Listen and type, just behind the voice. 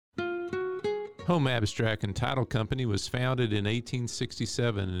Home Abstract and Title Company was founded in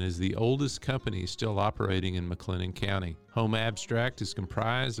 1867 and is the oldest company still operating in McLennan County. Home Abstract is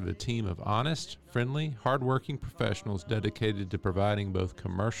comprised of a team of honest, friendly, hardworking professionals dedicated to providing both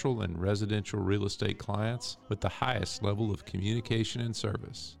commercial and residential real estate clients with the highest level of communication and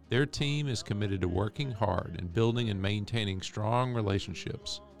service. Their team is committed to working hard and building and maintaining strong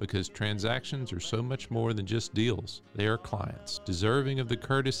relationships because transactions are so much more than just deals. They are clients, deserving of the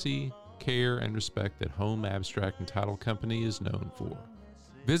courtesy, care, and respect that Home Abstract and Title Company is known for.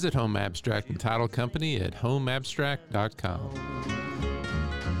 Visit Home Abstract and Title Company at homeabstract.com.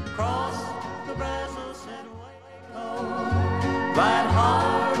 Cross the Brazos and Waco, ride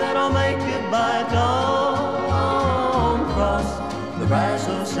hard and I'll make it by dawn. Cross the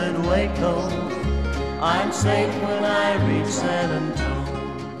Brazos and Waco, I'm safe when I reach San Antonio.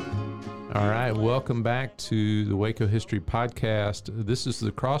 All right, welcome back to the Waco History Podcast. This is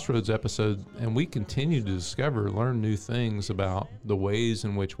the Crossroads episode, and we continue to learn new things about the ways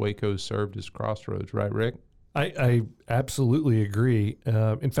in which Waco served as Crossroads, right, Rick? I absolutely agree.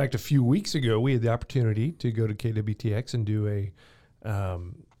 In fact, a few weeks ago, we had the opportunity to go to KWTX and do a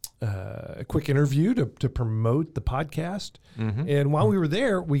quick interview to promote the podcast. Mm-hmm. And while we were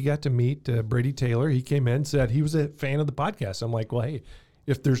there, we got to meet Brady Taylor. He came in and said he was a fan of the podcast. I'm like, well, hey,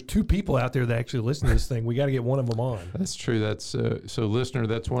 if there's two people out there that actually listen to this thing, we got to get one of them on. That's true. That's so, listener.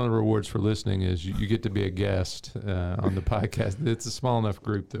 That's one of the rewards for listening is you get to be a guest on the podcast. It's a small enough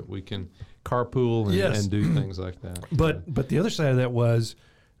group that we can carpool and do things like that. But the other side of that was,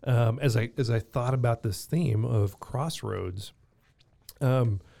 as I thought about this theme of Crossroads,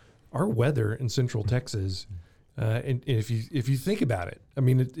 our weather in Central Texas, and if you think about it, I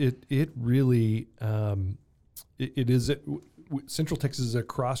mean it really it is. Central Texas is a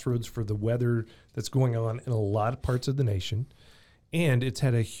crossroads for the weather that's going on in a lot of parts of the nation, and it's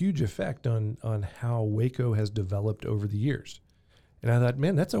had a huge effect on how Waco has developed over the years. And I thought,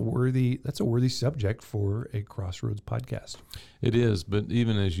 man, that's a worthy subject for a Crossroads podcast. It is, but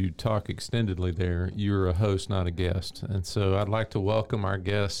even as you talk extendedly there, you're a host, not a guest. And so I'd like to welcome our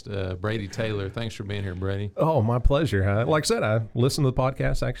guest, Brady Taylor. Thanks for being here, Brady. Oh, my pleasure. Like I said, I listened to the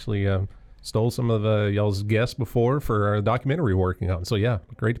podcast, actually stole some of y'all's guests before for a documentary we're working on. So, yeah,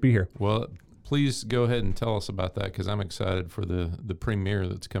 great to be here. Well, please go ahead and tell us about that because I'm excited for the premiere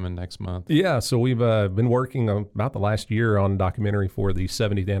that's coming next month. Yeah, so we've been working about the last year on a documentary for the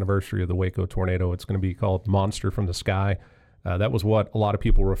 70th anniversary of the Waco tornado. It's going to be called Monster from the Sky. That was what a lot of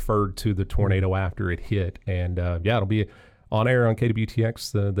people referred to the tornado after it hit. And, it'll be on air on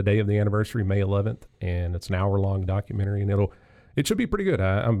KWTX the day of the anniversary, May 11th. And it's an hour-long documentary, and it should be pretty good.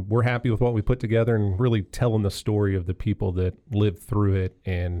 We're happy with what we put together and really telling the story of the people that lived through it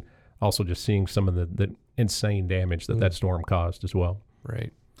and also just seeing some of the insane damage that storm caused as well.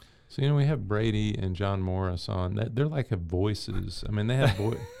 Right. So, we have Brady and John Morris on. They're like voices. I mean, they have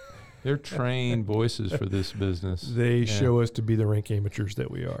they're trained voices for this business. They show us to be the rank amateurs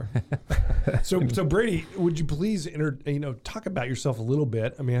that we are. So Brady, would you please talk about yourself a little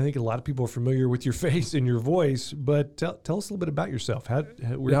bit? I mean, I think a lot of people are familiar with your face and your voice, but tell us a little bit about yourself. Where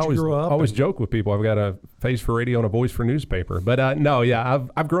did you grow up? I always joke with people I've got a face for radio and a voice for newspaper. But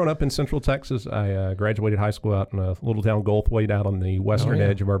I've grown up in Central Texas. I graduated high school out in a little town, Goldthwaite, out on the western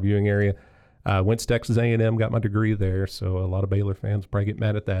edge of our viewing area. Went to Texas A&M, got my degree there, so a lot of Baylor fans probably get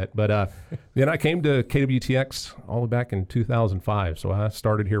mad at that. But then I came to KWTX all the way back in 2005. So I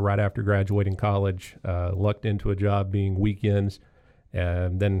started here right after graduating college, lucked into a job being weekends,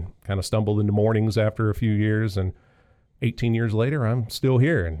 and then kind of stumbled into mornings after a few years. And 18 years later, I'm still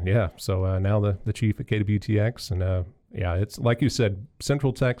here. And so now the chief at KWTX. And it's like you said,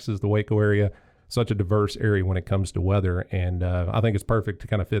 Central Texas, the Waco area, such a diverse area when it comes to weather, and I think it's perfect to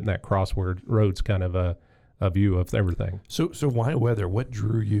kind of fit in that Crossroads kind of a view of everything. So why weather? What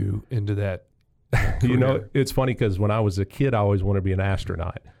drew you into that career? It's funny because when I was a kid, I always wanted to be an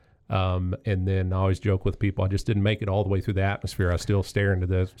astronaut, and then I always joke with people, I just didn't make it all the way through the atmosphere. I still stare into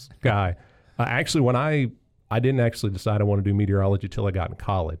the sky. Actually, when I didn't actually decide I want to do meteorology till I got in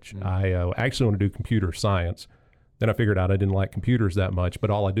college. I actually want to do computer science. Then I figured out I didn't like computers that much,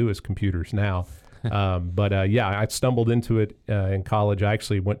 but all I do is computers now. I stumbled into it in college. I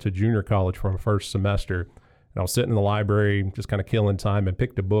actually went to junior college for my first semester, and I was sitting in the library just kind of killing time and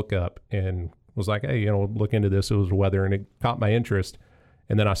picked a book up and was like, hey, look into this. It was weather, and it caught my interest.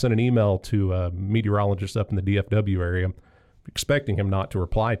 And then I sent an email to a meteorologist up in the DFW area, expecting him not to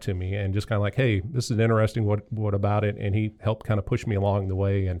reply to me, and just kind of like, hey, this is interesting. What about it? And he helped kind of push me along the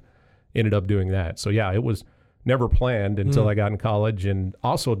way and ended up doing that. So, it was never planned until I got in college, and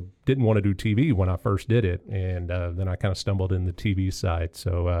also didn't want to do TV when I first did it. And then I kind of stumbled in the TV side.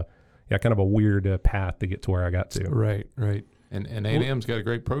 So kind of a weird path to get to where I got to. Right. And A&M's got a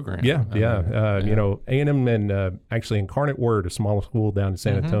great program. You know, A&M and actually Incarnate Word, a small school down in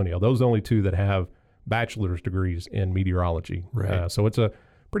San Antonio. Those are the only two that have bachelor's degrees in meteorology. Right. So it's a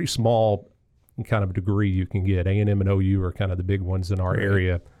pretty small kind of degree you can get. A&M and OU are kind of the big ones in our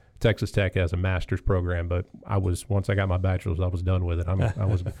area. Texas Tech has a master's program, but once I got my bachelor's, I was done with it. I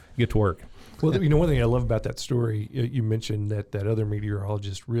was get to work. Well, you know, one thing I love about that story, you mentioned that other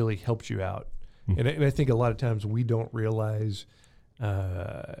meteorologist really helped you out. And I think a lot of times we don't realize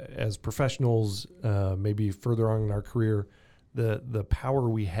as professionals, maybe further on in our career, the power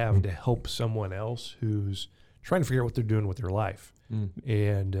we have to help someone else who's trying to figure out what they're doing with their life.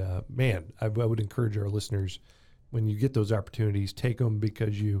 And man, I would encourage our listeners, when you get those opportunities, take them,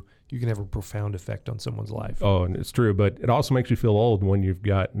 because you can have a profound effect on someone's life. Oh, and it's true, but it also makes you feel old when you've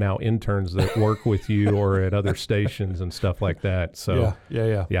got now interns that work with you or at other stations and stuff like that. So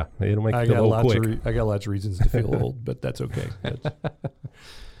yeah, it'll make you feel old quick. I got lots of reasons to feel old, but that's okay.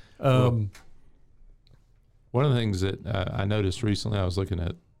 One of the things that I noticed recently, I was looking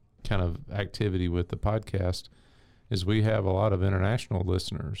at kind of activity with the podcast, is we have a lot of international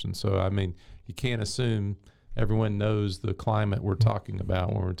listeners. And so, I mean, you can't assume everyone knows the climate we're talking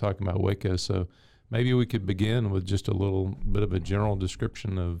about when we're talking about Waco. So maybe we could begin with just a little bit of a general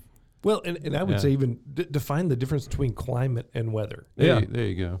description of. Well, and I would say even define the difference between climate and weather. There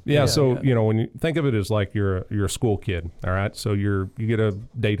you go. Yeah, so you know, when you think of it as like you're a school kid, all right. So you get a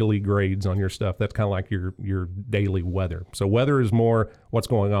daily grades on your stuff. That's kind of like your daily weather. So weather is more what's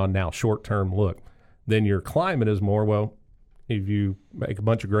going on now, short term look. Then your climate is more, well, if you make a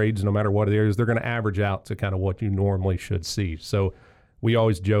bunch of grades, no matter what it is, they're going to average out to kind of what you normally should see. So we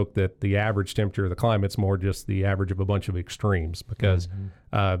always joke that the average temperature of the climate's more just the average of a bunch of extremes, because,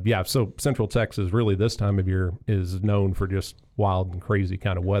 so Central Texas really this time of year is known for just wild and crazy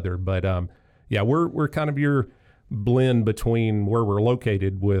kind of weather. But, we're kind of your blend between where we're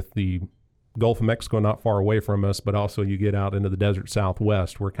located with the Gulf of Mexico not far away from us, but also you get out into the desert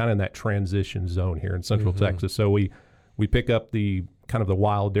Southwest. We're kind of in that transition zone here in Central Texas. So we pick up the kind of the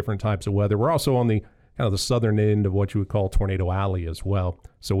wild different types of weather. We're also on the kind of the southern end of what you would call Tornado Alley as well.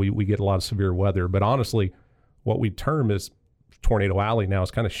 So we get a lot of severe weather. But honestly, what we term as Tornado Alley now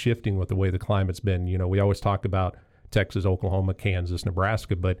is kind of shifting with the way the climate's been. You know, we always talk about Texas, Oklahoma, Kansas,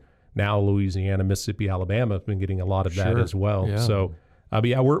 Nebraska, but now Louisiana, Mississippi, Alabama have been getting a lot of that as well. Yeah. So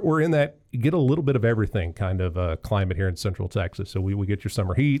we're in that, get a little bit of everything kind of climate here in Central Texas. So we get your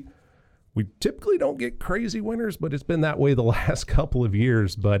summer heat. We typically don't get crazy winters, but it's been that way the last couple of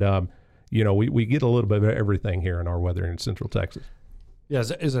years. But, we get a little bit of everything here in our weather in Central Texas. Yeah,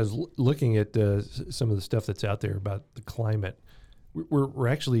 as I was looking at some of the stuff that's out there about the climate, we're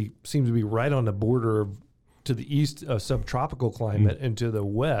actually seem to be right on the border of, to the east, a subtropical climate, and to the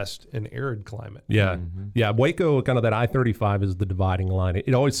west, an arid climate. Yeah. Yeah. Waco, kind of that I-35 is the dividing line.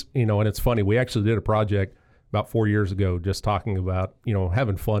 It always, and it's funny, we actually did a project about 4 years ago just talking about,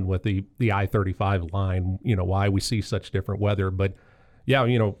 having fun with the I-35 line, why we see such different weather. But yeah,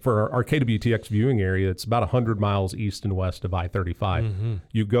 for our KWTX viewing area, it's about 100 miles east and west of I-35.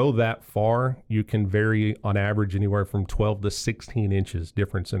 You go that far, you can vary on average anywhere from 12 to 16 inches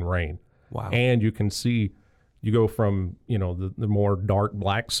difference in rain. Wow. And you can see, you go from, the more dark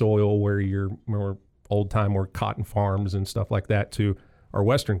black soil where you're more old time, where cotton farms and stuff like that, to our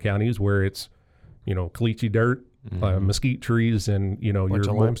western counties where it's, caliche dirt, mesquite trees, and, your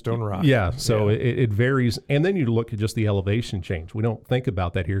limestone rock. Yeah. So it varies. And then you look at just the elevation change. We don't think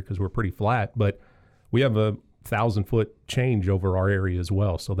about that here because we're pretty flat, but we have a 1,000-foot change over our area as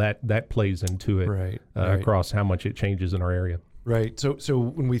well. So that plays into it Right. across how much it changes in our area. Right. So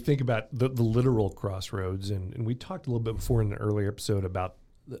when we think about the literal crossroads, and we talked a little bit before in an earlier episode about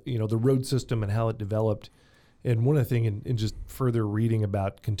the road system and how it developed, and one of the things in just further reading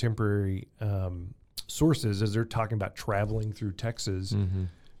about contemporary sources is they're talking about traveling through Texas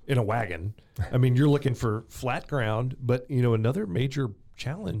in a wagon. I mean, you're looking for flat ground, but another major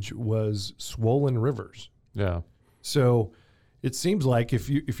challenge was swollen rivers. Yeah. So it seems like if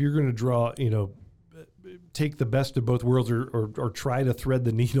you're going to draw, take the best of both worlds, or try to thread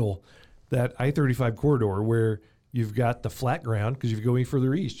the needle, that I-35 corridor where you've got the flat ground, because if you go any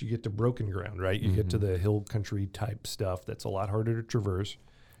further east, you get to broken ground, right? You get to the hill country type stuff that's a lot harder to traverse.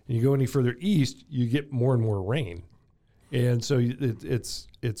 And you go any further east, you get more and more rain. And so it's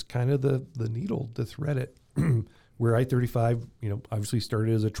kind of the needle to thread it, where I-35, obviously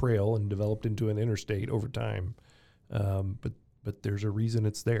started as a trail and developed into an interstate over time. But there's a reason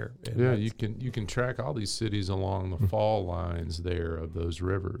it's there. And yeah, you can track all these cities along the fall lines there of those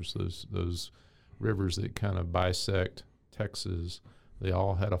rivers, those rivers that kind of bisect Texas. they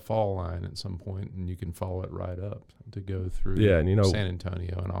all had a fall line at some point, and you can follow it right up to go through and San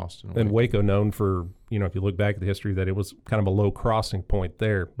Antonio and Austin. And Waco known for, if you look back at the history, that it was kind of a low crossing point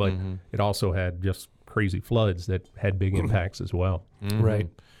there, but it also had just crazy floods that had big impacts as well. Right.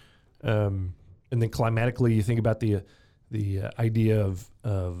 And then climatically, you think about the idea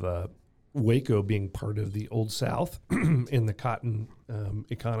of Waco being part of the Old South in the cotton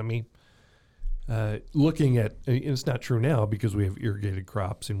economy. Looking at, it's not true now because we have irrigated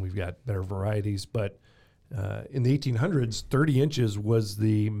crops and we've got better varieties, but in the 1800s, 30 inches was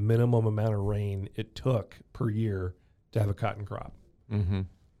the minimum amount of rain it took per year to have a cotton crop.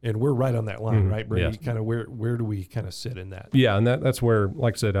 And we're right on that line, right, Brady? Yes. Kind of where do we kind of sit in that? Yeah, and that's where,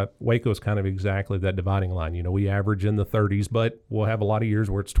 like I said, Waco is kind of exactly that dividing line. We average in the 30s, but we'll have a lot of years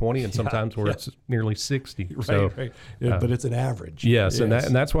where it's 20 and sometimes where it's nearly 60. Right. Yeah, but it's an average. Yes, and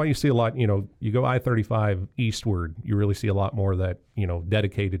that's why you see a lot, you go I-35 eastward, you really see a lot more of that,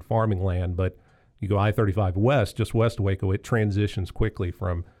 dedicated farming land. But you go I-35 west, just west of Waco, it transitions quickly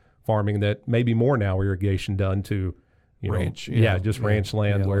from farming that maybe more now irrigation done to ranch, ranch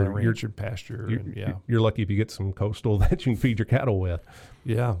land where ranch and pasture. You're lucky if you get some coastal that you can feed your cattle with.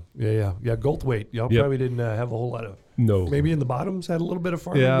 Yeah. Goldthwait, y'all probably didn't have a whole lot of. No, maybe in the bottoms had a little bit of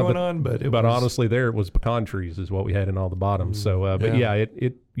farming going on, but honestly, there it was pecan trees is what we had in all the bottoms. So,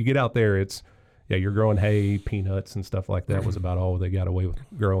 it you get out there, it's you're growing hay, peanuts, and stuff like that was about all they got away with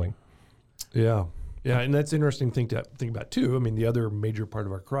growing. Yeah, and that's an interesting thing to think about too. I mean, the other major part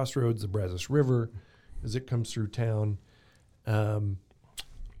of our crossroads, the Brazos River, as it comes through town.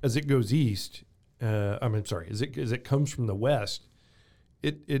 As it goes east, as it comes from the west,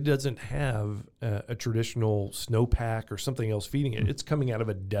 it doesn't have a traditional snowpack or something else feeding it. It's coming out of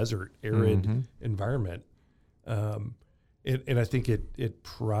a desert, arid environment. And I think it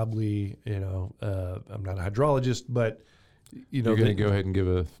probably, I'm not a hydrologist, but you're going to go ahead and give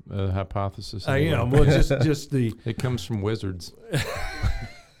a hypothesis. I am. Well, just the. It comes from wizards.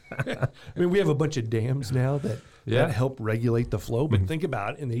 I mean, we have a bunch of dams now that help regulate the flow. But think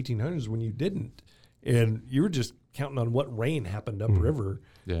about in the 1800s when you didn't, and you were just counting on what rain happened upriver.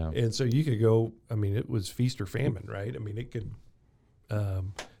 Yeah. And so you could go, it was feast or famine, right? I mean, it could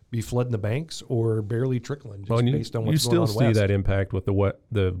be flooding the banks or barely trickling based on what's going on west. You still see that impact with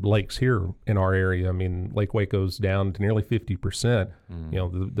the lakes here in our area. I mean, Lake Waco's down to nearly 50%.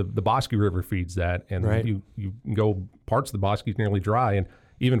 The Bosque River feeds that. And you can go parts of the Bosque nearly dry. And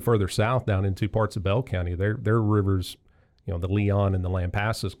even further south down into parts of Bell County, their rivers, the Leon and the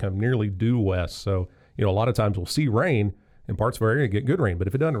Lampasas come nearly due west. So, a lot of times we'll see rain in parts of our area get good rain, but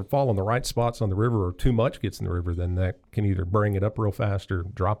if it doesn't fall on the right spots on the river or too much gets in the river, then that can either bring it up real fast or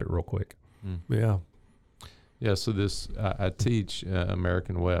drop it real quick. Yeah, so I teach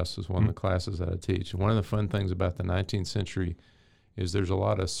American West is one of the classes that I teach. And one of the fun things about the 19th century is there's a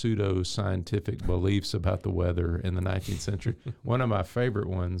lot of pseudo-scientific beliefs about the weather in the 19th century. One of my favorite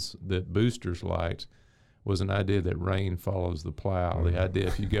ones that boosters liked was an idea that rain follows the plow. The idea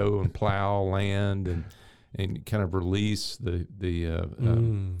if you go and plow land and kind of release the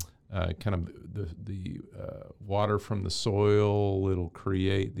water from the soil, it'll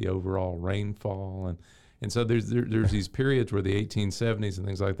create the overall rainfall. And so there's these periods where the 1870s and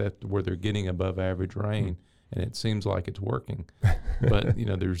things like that where they're getting above average rain. And it seems like it's working, but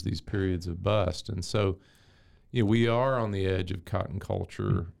there's these periods of bust, and so we are on the edge of cotton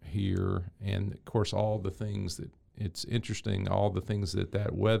culture here, and of course all the things that it's interesting, all the things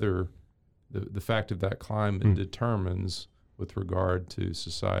that weather, the fact of that climate determines with regard to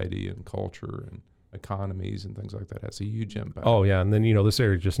society and culture and economies and things like that has a huge impact. Oh yeah, and then this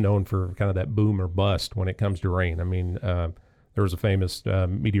area is just known for kind of that boom or bust when it comes to rain. I mean. There was a famous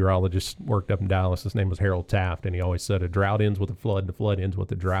meteorologist worked up in Dallas. His name was Harold Taft, and he always said a drought ends with a flood, and a flood ends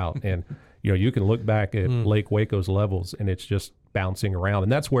with a drought. And, you can look back at Lake Waco's levels, and it's just bouncing around.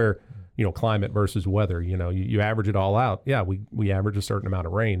 And that's where, climate versus weather, you average it all out. Yeah, we average a certain amount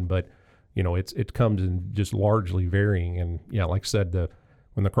of rain, but, it comes in just largely varying. And, like I said,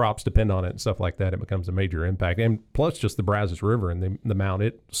 when the crops depend on it and stuff like that, it becomes a major impact. And plus just the Brazos River and the amount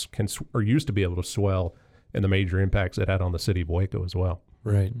it used to be able to swell and the major impacts it had on the city of Waco as well.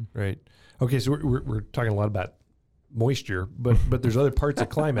 Right. Okay, so we're talking a lot about moisture, but there's other parts of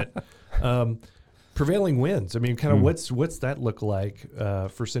climate. Prevailing winds. I mean, kind of what's that look like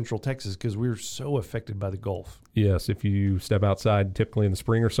for Central Texas? Because we're so affected by the Gulf. Yes, if you step outside, typically in the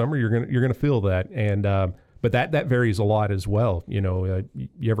spring or summer, you're gonna feel that. And But that varies a lot as well. You know,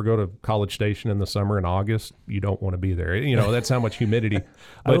 you ever go to College Station in the summer in August? You don't want to be there. You know, that's how much humidity.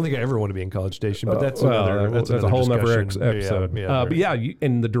 I don't think I ever want to be in College Station, but that's that's a whole other episode. Yeah,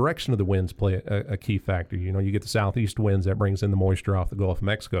 and the direction of the winds play a key factor. You know, you get the southeast winds that brings in the moisture off the Gulf of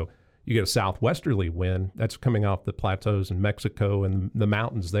Mexico. You get a southwesterly wind that's coming off the plateaus in Mexico and the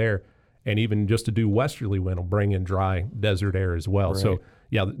mountains there. And even just a due westerly wind will bring in dry desert air as well. Right. So,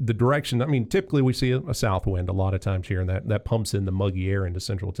 yeah, the direction, I mean, typically we see a south wind a lot of times here, and that pumps in the muggy air into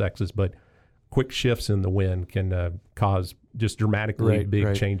central Texas. But quick shifts in the wind can cause just dramatically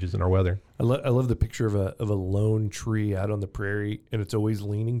big changes in our weather. I love the picture of a lone tree out on the prairie, and it's always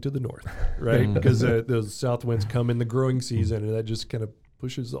leaning to the north, right? Because those south winds come in the growing season, and that just kind of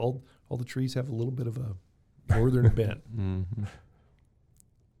pushes all the trees have a little bit of a northern bent.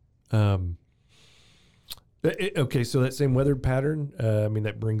 Okay, so that same weather pattern, I mean,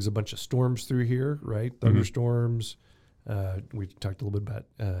 that brings a bunch of storms through here, right? Thunderstorms. We talked a little bit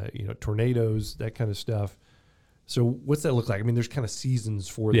about, tornadoes, that kind of stuff. So what's that look like? I mean, there's kind of seasons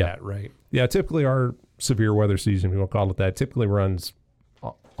for that, right? Yeah, typically our severe weather season, we won't call it that, typically runs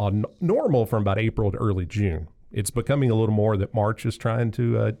on normal from about April to early June. It's becoming a little more that March is trying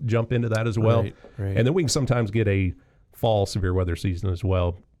to jump into that as well. Right. And then we can sometimes get a fall severe weather season as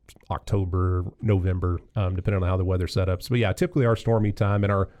well. October, November, depending on how the weather set up. So, yeah, typically our stormy time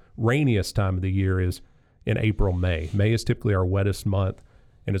and our rainiest time of the year is in April, May. May is typically our wettest month,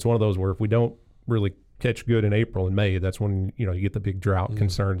 and it's one of those where if we don't really catch good in April and May, that's when you get the big drought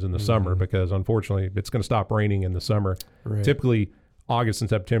concerns in the summer, because unfortunately it's going to stop raining in the summer. Right. Typically August and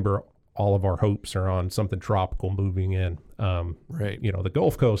September, all of our hopes are on something tropical moving in. The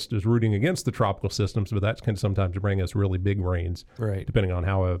Gulf Coast is rooting against the tropical systems, but that can sometimes bring us really big rains, depending on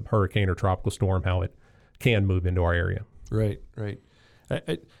how a hurricane or tropical storm, how it can move into our area. Right.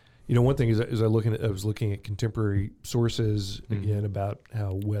 One thing is I was looking at contemporary sources again about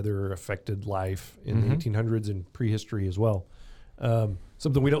how weather affected life in the 1800s and prehistory as well.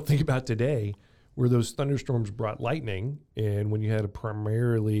 Something we don't think about today, where those thunderstorms brought lightning, and when you had a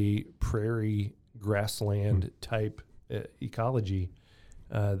primarily prairie grassland type ecology,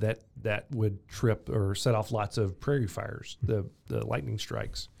 that would trip or set off lots of prairie fires, the lightning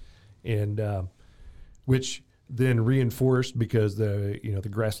strikes, and which then reinforced because the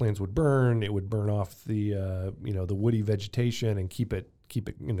grasslands would burn. It would burn off the woody vegetation and keep it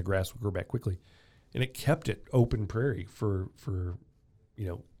in the grass would grow back quickly, and it kept it open prairie for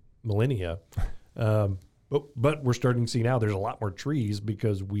millennia. But we're starting to see now there's a lot more trees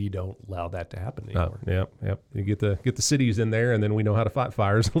because we don't allow that to happen anymore. Yep. You get the cities in there, and then we know how to fight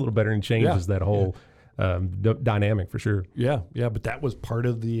fires a little better, and changes that whole dynamic for sure. Yeah. But that was part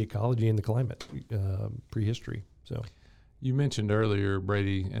of the ecology and the climate prehistory. So you mentioned earlier,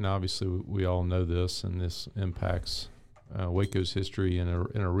 Brady, and obviously we all know this, and this impacts Waco's history in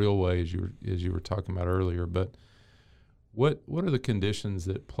a real way, as you were talking about earlier. But what are the conditions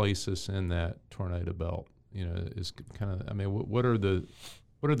that place us in that tornado belt? Is kind of, I mean, what are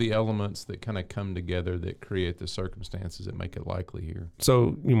the elements that kind of come together that create the circumstances that make it likely here?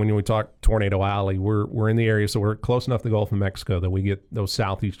 So when we talk Tornado Alley, we're in the area, so we're close enough to the Gulf of Mexico that we get those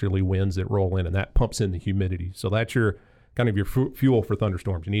southeasterly winds that roll in, and that pumps in the humidity. So that's your kind of your fuel for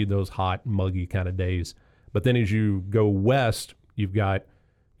thunderstorms. You need those hot, muggy kind of days. But then as you go west, you've got,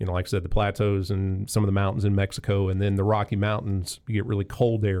 like I said, the plateaus and some of the mountains in Mexico, and then the Rocky Mountains, you get really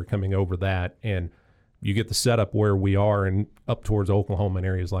cold air coming over that, and you get the setup where we are and up towards Oklahoma and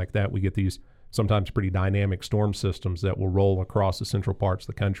areas like that. We get these sometimes pretty dynamic storm systems that will roll across the central parts of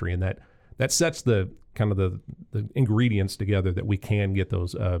the country, and that sets the kind of the ingredients together that we can get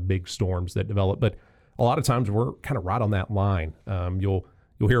those big storms that develop. But a lot of times we're kind of right on that line. You'll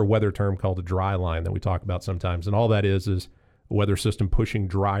hear a weather term called a dry line that we talk about sometimes, and all that is a weather system pushing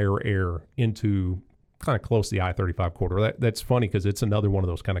drier air into kind of close to the I-35 corridor. That's funny because it's another one of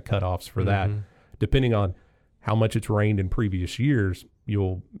those kind of cutoffs for that. Depending on how much it's rained in previous years,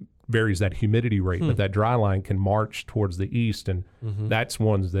 varies that humidity rate, but that dry line can march towards the east, and that's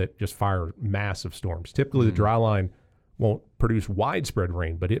ones that just fire massive storms. Typically, the dry line won't produce widespread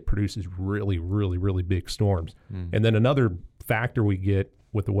rain, but it produces really, really, really big storms. And then another factor we get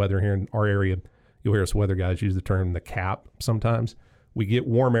with the weather here in our area, you'll hear us weather guys use the term the cap sometimes. We get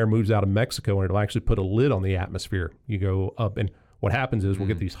warm air moves out of Mexico, and it'll actually put a lid on the atmosphere. You go up, and what happens is we'll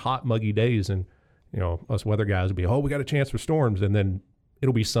get these hot, muggy days, and us weather guys will be, we got a chance for storms, and then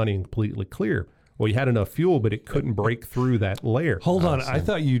it'll be sunny and completely clear. Well, you had enough fuel, but it couldn't break through that layer. Hold on, I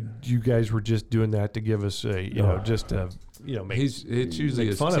thought you guys were just doing that to give us just a it's usually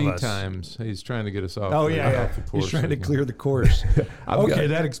his tea times. He's trying to get us off. Oh off the course. He's trying to clear the course.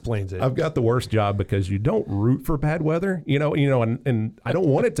 That explains it. I've got the worst job because you don't root for bad weather, and I don't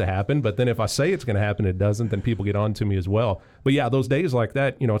want it to happen. But then if I say it's going to happen, it doesn't. Then people get on to me as well. But yeah, those days like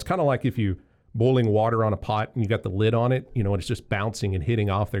that, it's kind of like if you boiling water on a pot and you got the lid on it, and it's just bouncing and hitting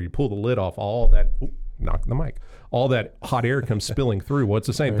off there. You pull the lid off, all that. Knock the mic. All that hot air comes spilling through. Well, it's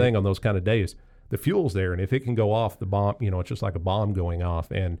the same thing on those kind of days. The fuel's there, and if it can go off, the bomb, it's just like a bomb going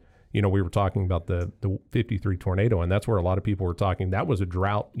off. And we were talking about the 53 tornado, and that's where a lot of people were talking. That was a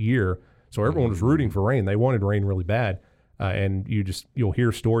drought year, so everyone was rooting for rain. They wanted rain really bad, and you'll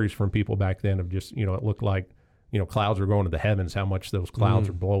hear stories from people back then of just it looked like clouds were going to the heavens. How much those clouds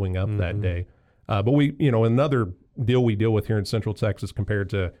are blowing up that day. But we another deal we deal with here in Central Texas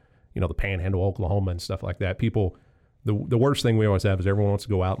compared to the Panhandle, Oklahoma, and stuff like that. People, the worst thing we always have is everyone wants to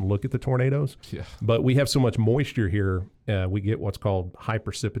go out and look at the tornadoes. Yeah. But we have so much moisture here, we get what's called high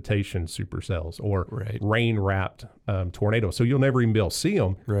precipitation supercells or rain-wrapped tornadoes. So you'll never even be able to see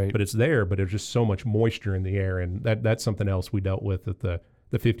them, but it's there. But there's just so much moisture in the air, and that's something else we dealt with at the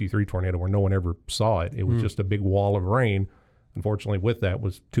 53 tornado where no one ever saw it. It was just a big wall of rain. Unfortunately, with that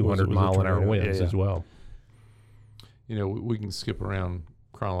was 200-mile-an-hour winds as well. We can skip around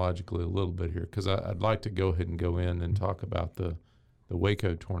chronologically a little bit here because I'd like to go ahead and go in and talk about the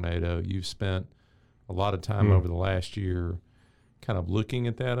Waco tornado. You've spent a lot of time over the last year kind of looking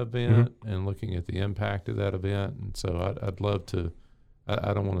at that event and looking at the impact of that event. And so I'd love to,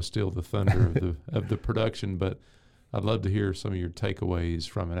 I don't want to steal the thunder of the production, but I'd love to hear some of your takeaways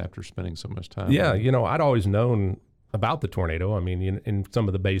from it after spending so much time. Yeah, I'd always known about the tornado. I mean, in some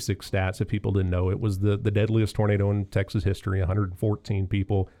of the basic stats, if people didn't know, it was the deadliest tornado in Texas history, 114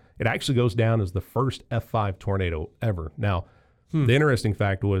 people. It actually goes down as the first F5 tornado ever. Now, the interesting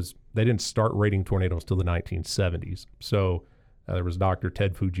fact was they didn't start rating tornadoes till the 1970s. So there was Dr.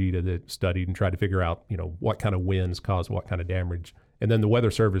 Ted Fujita that studied and tried to figure out, what kind of winds caused what kind of damage. And then the Weather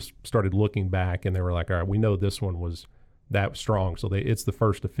Service started looking back, and they were like, all right, we know this one was that strong. So it's the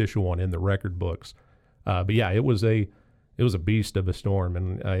first official one in the record books. But yeah, it was a beast of a storm,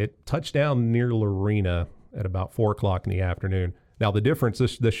 and it touched down near Lorena at about 4:00 in the afternoon. Now the difference,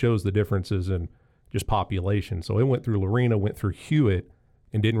 this shows the differences in just population. So it went through Lorena, went through Hewitt,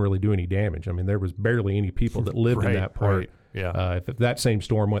 and didn't really do any damage. I mean, there was barely any people that lived in that part. Yeah. If that same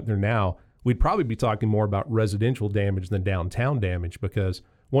storm went there now, we'd probably be talking more about residential damage than downtown damage, because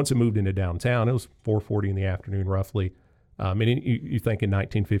once it moved into downtown, it was 4:40 in the afternoon roughly. And you think in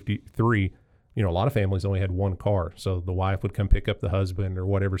 1953. A lot of families only had one car, so the wife would come pick up the husband or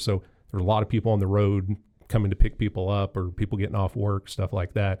whatever. So there were a lot of people on the road coming to pick people up or people getting off work, stuff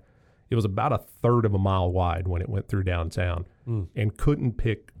like that. It was about 1/3 of a mile wide when it went through downtown, and couldn't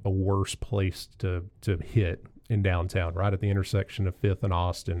pick a worse place to hit in downtown, right at the intersection of 5th and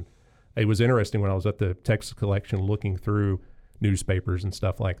Austin. It was interesting when I was at the Texas Collection looking through newspapers and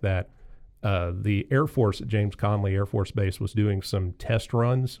stuff like that. The Air Force at James Conley Air Force Base was doing some test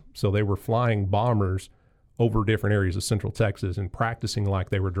runs. So they were flying bombers over different areas of Central Texas and practicing like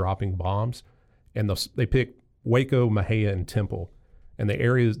they were dropping bombs. And they picked Waco, Mejia, and Temple. And the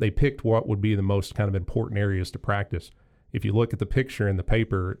areas they picked what would be the most kind of important areas to practice. If you look at the picture in the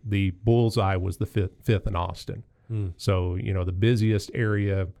paper, the bullseye was the 5th and Austin. So, the busiest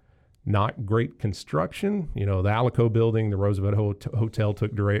area, not great construction. The Alico building, the Roosevelt Hotel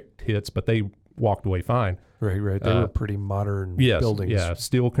took direct hits, but they walked away fine. Right. They were pretty modern buildings. Yeah,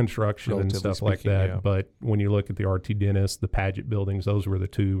 steel construction and stuff speaking, like that. Yeah. But when you look at the R.T. Dennis, the Paget buildings, those were the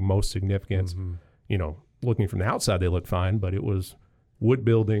two most significant. Looking from the outside, they looked fine, but it was wood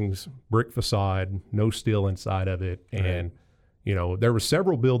buildings, brick facade, no steel inside of it. And, there were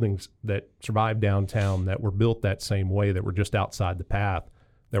several buildings that survived downtown that were built that same way that were just outside the path,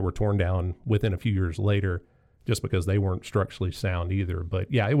 that were torn down within a few years later just because they weren't structurally sound either.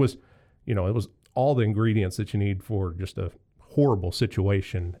 But yeah, it was all the ingredients that you need for just a horrible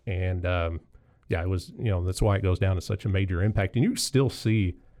situation. And it was, that's why it goes down to such a major impact. And you still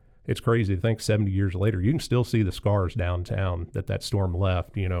see, it's crazy to think 70 years later, you can still see the scars downtown that storm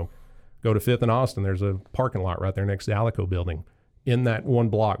left. Go to 5th and Austin, there's a parking lot right there next to the Alico building. In that one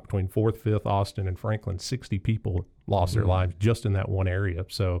block between 4th, 5th, Austin, and Franklin, 60 people lost their lives just in that one area.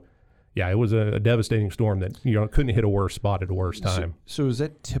 So, yeah, it was a devastating storm that, couldn't hit a worse spot at a worse time. So is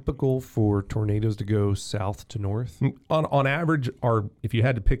that typical for tornadoes to go south to north? On average, if you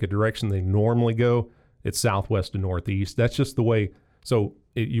had to pick a direction they normally go, it's southwest to northeast. That's just the way. So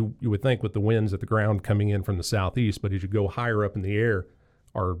you would think with the winds at the ground coming in from the southeast, but as you go higher up in the air,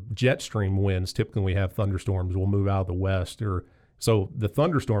 our jet stream winds, typically we have thunderstorms, will move out of the west, or So the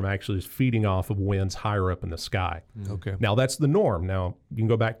thunderstorm actually is feeding off of winds higher up in the sky. Okay. Now, that's the norm. Now, you can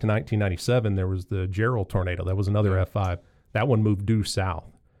go back to 1997. There was the Gerald tornado. That was another F5. That one moved due south.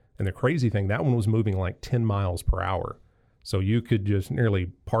 And the crazy thing, that one was moving like 10 miles per hour. So you could just nearly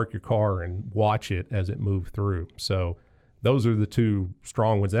park your car and watch it as it moved through. So those are the two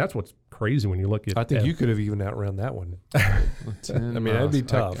strong ones. That's what's crazy when you look at. I think you could have even outrun that one. 10 I mean, that'd be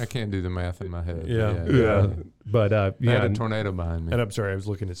miles. tough. I can't do the math in my head. Yeah. But I had a tornado behind me. And I'm sorry, I was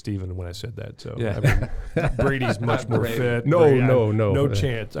looking at Steven when I said that. So Yeah. I mean, Brady's much more Brady. fit. No, Brady, no. no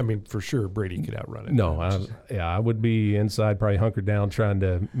chance. I mean, for sure, Brady could outrun it. No, I would be inside, probably hunkered down, trying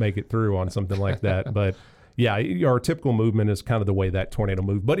to make it through on something like that. But yeah, our typical movement is kind of the way that tornado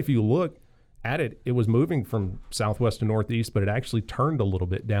moved. But if you look at it, it was moving from southwest to northeast, but it actually turned a little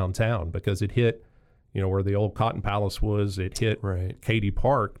bit downtown because it hit, where the old Cotton Palace was. It hit Katy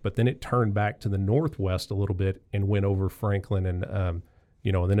Park, but then it turned back to the northwest a little bit and went over Franklin and, and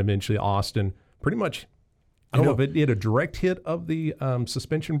then eventually Austin. Pretty much, I don't know if it did a direct hit of the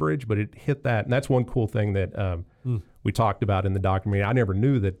suspension bridge, but it hit that. And that's one cool thing that we talked about in the documentary. I never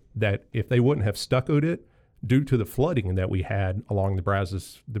knew that if they wouldn't have stuccoed it, due to the flooding that we had along the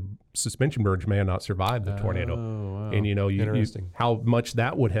Brazos, the suspension bridge may have not survived the tornado. Oh, wow. And, Interesting. how much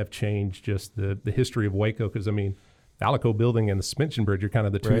that would have changed just the history of Waco. Because, I mean, the Alico building and the suspension bridge are kind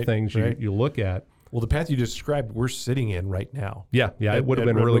of the two things you look at. Well, the path you described, we're sitting in right now. Yeah, it would have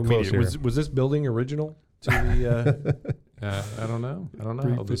been really close here. Was this building original to the... I don't know. I don't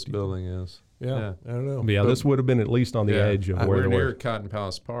know how this building is. I don't know. But this would have been at least on the edge of where we're they near were. Cotton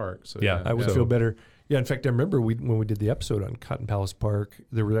Palace Park. So I would feel better. Yeah, in fact, I remember when we did the episode on Cotton Palace Park,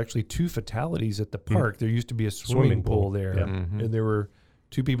 there were actually 2 fatalities at the park. There used to be a swimming pool there, and there were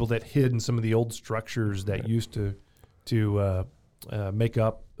 2 people that hid in some of the old structures that used to make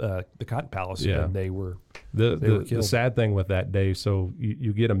up the Cotton Palace, and they were killed. The sad thing with that day, so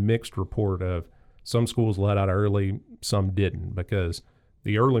you get a mixed report of some schools let out early, some didn't, because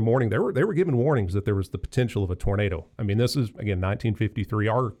the early morning they were given warnings that there was the potential of a tornado. I mean, this is again 1953.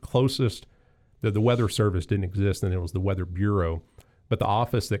 Our closest. The Weather Service didn't exist, and it was the Weather Bureau. But the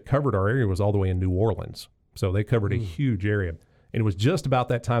office that covered our area was all the way in New Orleans. So they covered a huge area. And it was just about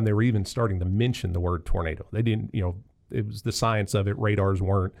that time they were even starting to mention the word tornado. They didn't, it was the science of it. Radars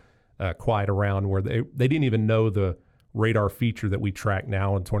weren't quite around where they didn't even know the radar feature that we track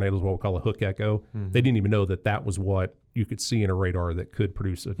now in tornadoes, what we call a hook echo. They didn't even know that was what you could see in a radar that could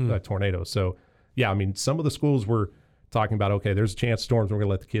produce a tornado. So, yeah, I mean, some of the schools were talking about, okay, there's a chance of storms, we're going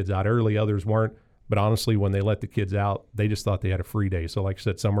to let the kids out early. Others weren't. But honestly, when they let the kids out, they just thought they had a free day. So like I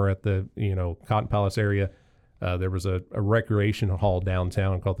said, somewhere at the, Cotton Palace area, there was a recreation hall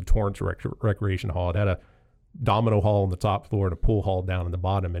downtown called the Torrance Recreation Hall. It had a domino hall on the top floor and a pool hall down in the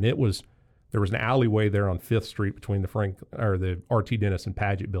bottom. And there was an alleyway there on 5th Street between the RT Dennis and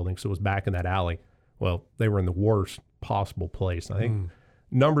Paget building. So it was back in that alley. Well, they were in the worst possible place. And I think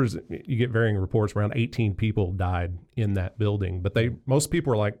numbers, you get varying reports, around 18 people died in that building. But most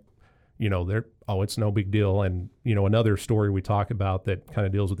people are like, it's no big deal. And, another story we talk about that kind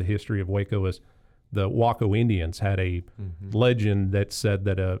of deals with the history of Waco is the Waco Indians had a legend that said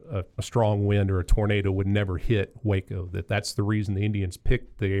that a strong wind or a tornado would never hit Waco, that's the reason the Indians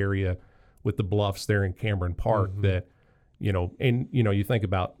picked the area with the bluffs there in Cameron Park that, you think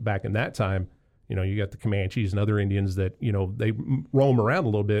about back in that time, you got the Comanches and other Indians that, they roam around a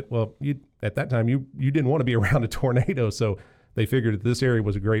little bit. Well, at that time, you didn't want to be around a tornado. So they figured that this area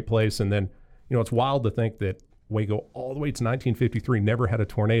was a great place. And then, it's wild to think that Waco all the way to 1953 never had a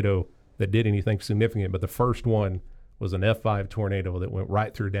tornado that did anything significant. But the first one was an F5 tornado that went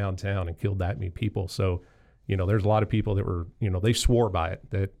right through downtown and killed that many people. So, there's a lot of people that were, they swore by it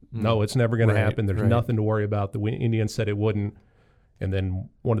that, no, it's never going to happen. There's nothing to worry about. The Indians said it wouldn't. And then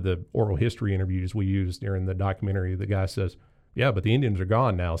one of the oral history interviews we used during the documentary, the guy says, yeah, but the Indians are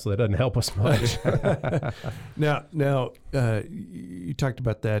gone now, so that doesn't help us much. Now, you talked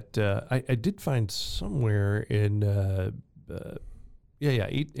about that. I did find somewhere in,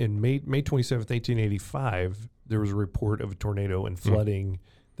 in May 27th, 1885, there was a report of a tornado and flooding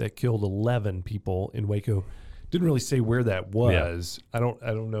that killed 11 people in Waco. Didn't really say where that was. Yeah.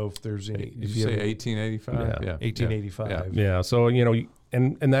 I don't know if there's any. Did you say 1885? Yeah, 1885. Yeah. So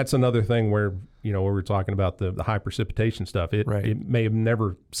and that's another thing where where we're talking about the high precipitation stuff. It may have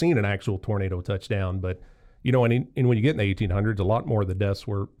never seen an actual tornado touchdown, but and when you get in the 1800s, a lot more of the deaths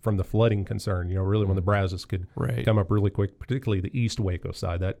were from the flooding concern. Really when the Brazos could come up really quick, particularly the East Waco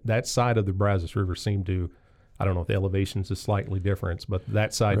side. That side of the Brazos River seemed to, I don't know if the elevations is slightly different, but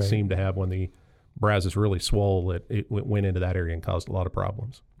that side seemed to have when the Brazos really swole, it went into that area and caused a lot of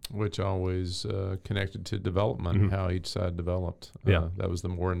problems. Which always connected to development, Mm-hmm. how each side developed. Yeah. That was the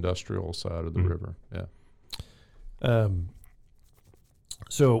more industrial side of the Mm-hmm. river. Yeah.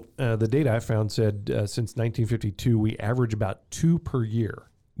 So the data I found said since 1952, we average about 2 per year.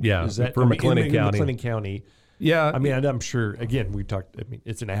 Yeah, Is that for McLennan County. McLennan County. Yeah, I mean, I'm sure, again, we talked, I mean,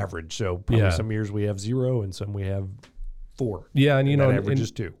 it's an average. So probably Yeah. some years we have 0 and some we have 4. yeah, and that average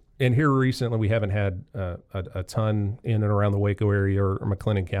is 2. And here recently, we haven't had a ton in and around the Waco area or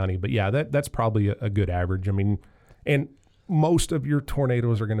McLennan County, but yeah, that's probably a good average. I mean, and most of your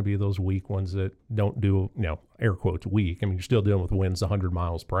tornadoes are going to be those weak ones that don't do, air quotes, weak. I mean, you're still dealing with winds 100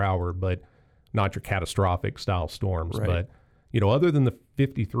 miles per hour, but not your catastrophic style storms. Right. But, other than the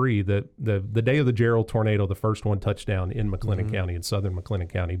 53, the day of the Gerald tornado, the first one touched down in McLennan County, in southern McLennan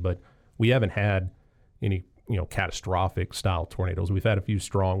County, but we haven't had any catastrophic style tornadoes. We've had a few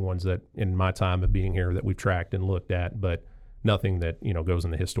strong ones that in my time of being here that we've tracked and looked at, but nothing that, goes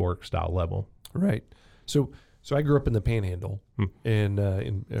in the historic style level. Right. So I grew up in the Panhandle in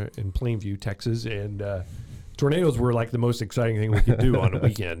Plainview, Texas, and tornadoes were like the most exciting thing we could do on a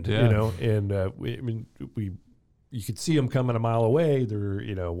weekend, Yeah. and you could see them coming a mile away. They're,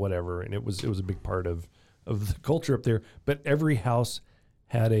 whatever. And it was a big part of the culture up there, but every house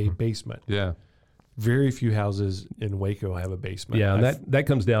had a basement. Yeah. Very few houses in Waco have a basement. Yeah, and that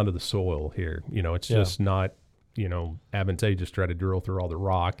comes down to the soil here. It's just not, advantageous to try to drill through all the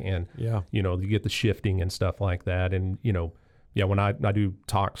rock, and you get the shifting and stuff like that. And when I do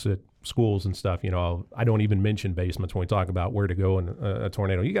talks at schools and stuff, I don't even mention basements when we talk about where to go in a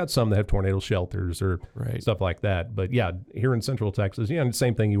tornado. You got some that have tornado shelters or stuff like that, but yeah, here in Central Texas, the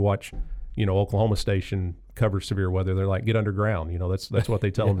same thing. You watch, Oklahoma Station cover severe weather. They're like, get underground. That's what they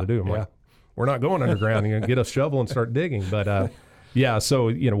tell them to do. I'm like, we're not going underground. You're gonna get a shovel and start digging. But yeah, so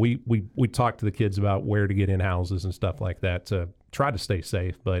we talk to the kids about where to get in houses and stuff like that to try to stay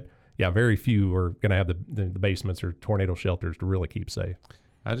safe. But yeah, very few are gonna have the basements or tornado shelters to really keep safe.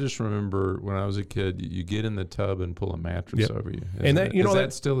 I just remember when I was a kid, you get in the tub and pull a mattress over you. And that, is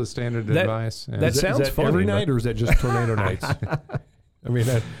that still the standard advice? Yeah. That sounds funny. Every night, or is that just tornado nights? I mean,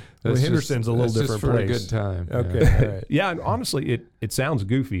 Henderson's a little different for place. a good time. Okay. Yeah. All right. Yeah, and honestly, it sounds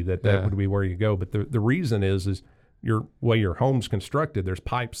goofy that would be where you go, but the reason is your way your home's constructed. There's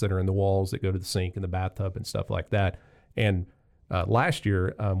pipes that are in the walls that go to the sink and the bathtub and stuff like that. And last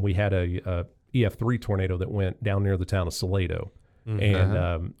year we had a EF3 tornado that went down near the town of Salado.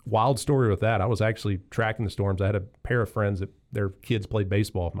 And wild story with that. I was actually tracking the storms. I had a pair of friends that their kids played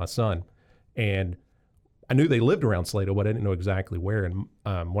baseball with my son, and I knew they lived around Salado, but I didn't know exactly where. And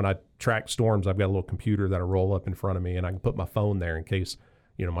when I track storms, I've got a little computer that I roll up in front of me, and I can put my phone there in case,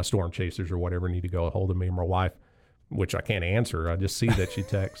 my storm chasers or whatever need to go a hold of me, or my wife, which I can't answer. I just see that she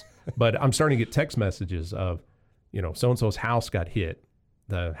texts. But I'm starting to get text messages of, so-and-so's house got hit.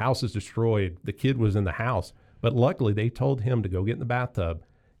 The house is destroyed. The kid was in the house. But luckily, they told him to go get in the bathtub.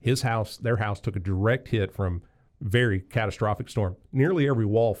 Their house took a direct hit from very catastrophic storm. Nearly every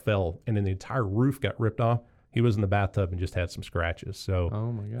wall fell, and then the entire roof got ripped off. He was in the bathtub and just had some scratches. So,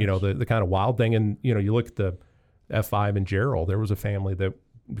 oh my gosh. The kind of wild thing. And, you look at the F5 in Gerald, there was a family that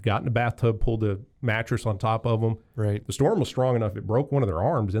got in the bathtub, pulled a mattress on top of them. Right. The storm was strong enough, it broke one of their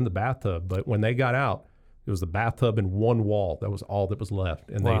arms in the bathtub. But when they got out, it was the bathtub and one wall. That was all that was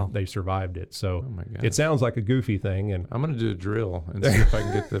left, and they survived it. So it sounds like a goofy thing. And I'm going to do a drill and see if I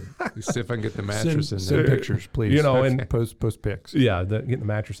can get the mattress in there. Send pictures, please. And post pics. Yeah, getting the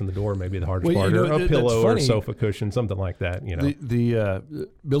mattress in the door may be the hardest part, or a pillow or a sofa cushion, something like that. The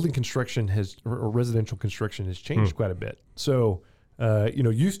building construction or residential construction has changed quite a bit. So.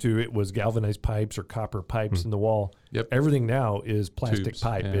 Used to it was galvanized pipes or copper pipes in the wall. Yep. Everything now is plastic Tubes,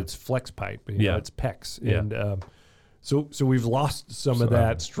 pipe. yeah. It's flex pipe. It's PEX. Yeah. And so we've lost some of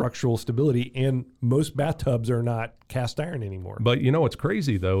that structural stability, and most bathtubs are not cast iron anymore. But what's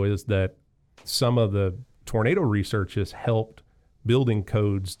crazy though is that some of the tornado research has helped building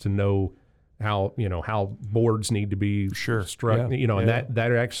codes to know how boards need to be struck. And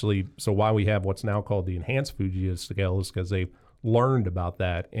that actually, so why we have what's now called the enhanced Fuji scale is because they've learned about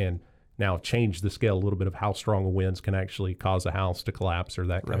that and now changed the scale a little bit of how strong winds can actually cause a house to collapse or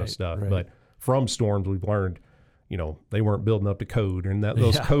that kind of stuff. Right. But from storms, we've learned, they weren't building up to code, and that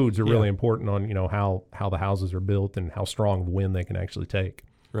those codes are really important on, how the houses are built and how strong of a wind they can actually take.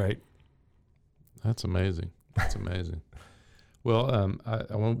 Right. That's amazing. That's amazing. Well,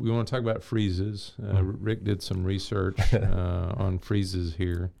 we want to talk about freezes. Rick did some research on freezes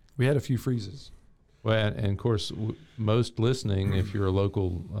here. We had a few freezes. Well, and of course, most listening, if you're a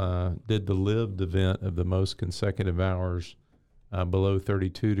local, did the lived event of the most consecutive hours below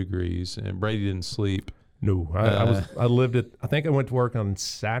 32 degrees. And Brady didn't sleep. No, I lived it. I think I went to work on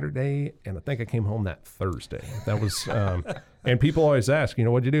Saturday, and I think I came home that Thursday. That was, and people always ask,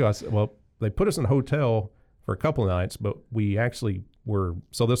 what'd you do? I said, well, they put us in a hotel for a couple of nights, but we actually were.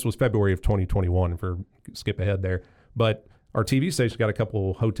 So this was February of 2021. For skip ahead there, but our TV station got a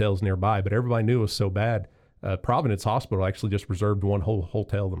couple hotels nearby, but everybody knew it was so bad. Providence Hospital actually just reserved one whole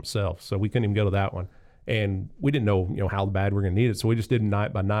hotel themselves, so we couldn't even go to that one. And we didn't know, how bad we're going to need it, so we just did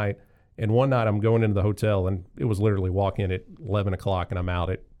night by night. And one night I'm going into the hotel, and it was literally walk in at 11 o'clock, and I'm out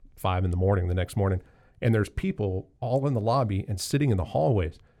at 5 in the morning the next morning. And there's people all in the lobby and sitting in the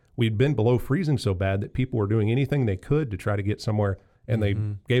hallways. We'd been below freezing so bad that people were doing anything they could to try to get somewhere. And they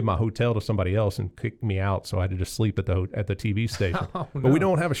gave my hotel to somebody else and kicked me out, so I had to just sleep at the TV station. Oh, no. But we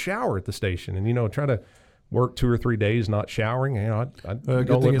don't have a shower at the station, and try to work 2 or 3 days not showering. I don't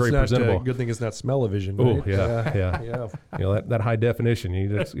look very presentable. Good thing it's not smell-o-vision. Oh Right? yeah. That high definition,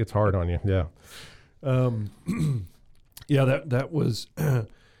 it's hard on you. Yeah. That was.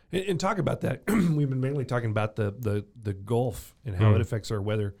 And talk about that. We've been mainly talking about the Gulf and how it affects our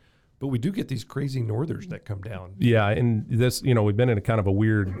weather. But we do get these crazy northers that come down. Yeah, and this, we've been in a kind of a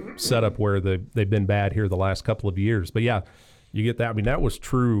weird setup where they've been bad here the last couple of years. But yeah, you get that. I mean, that was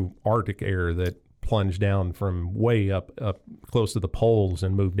true Arctic air that plunged down from way up close to the poles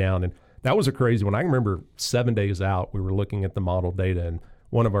and moved down. And that was a crazy one. I remember 7 days out, we were looking at the model data, and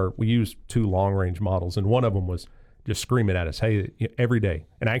we used 2 long-range models, and one of them was just screaming at us, hey, every day,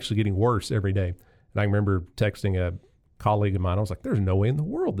 and actually getting worse every day. And I remember texting a colleague of mine, I was like, there's no way in the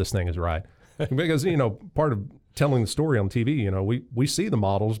world this thing is right. Because, part of telling the story on TV, we see the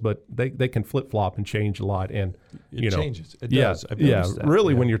models, but they can flip-flop and change a lot. And, it changes. It does. I've noticed that.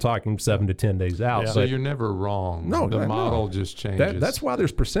 Really when you're talking 7 to 10 days out. So you're never wrong. No, the model just changes. That's why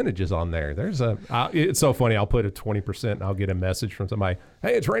there's percentages on there. It's so funny. I'll put a 20% and I'll get a message from somebody,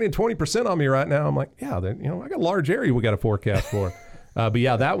 hey, it's raining 20% on me right now. I'm like, yeah, I got a large area we got a forecast for. But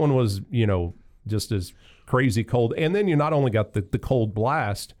yeah, that one was, just as crazy cold. And then you not only got the cold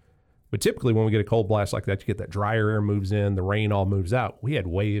blast, but typically when we get a cold blast like that, you get that drier air moves in, the rain all moves out. We had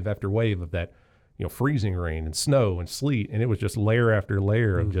wave after wave of that, freezing rain and snow and sleet, and it was just layer after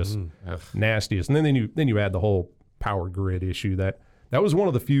layer of just nastiest. And then you add the whole power grid issue. That was one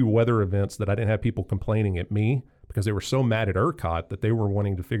of the few weather events that I didn't have people complaining at me because they were so mad at ERCOT that they were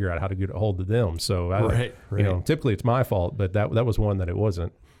wanting to figure out how to get a hold of them. So right. Typically it's my fault, but that was one that it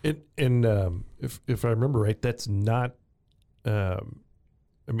wasn't. If I remember right, that's not.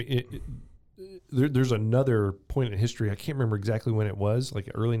 There's another point in history. I can't remember exactly when it was, like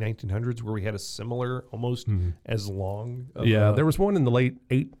early 1900s, where we had a similar, almost as long. There was one in the late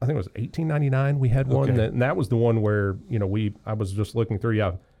I think it was 1899. We had one, and that was the one where I was just looking through.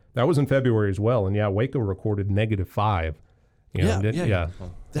 Yeah, that was in February as well, and Waco recorded -5.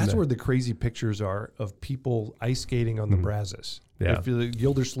 That's where the crazy pictures are of people ice skating on the Brazos. Yeah, if the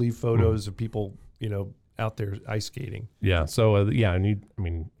Gildersleeve photos of people, out there ice skating. Yeah. So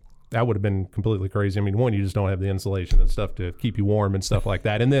and that would have been completely crazy. One, you just don't have the insulation and stuff to keep you warm and stuff like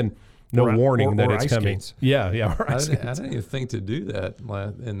that, and then warning that it's coming. Skates. Yeah. I didn't even think to do that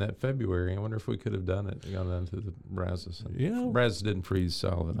in that February. I wonder if we could have done it, gone down to the Brazos. Brazos didn't freeze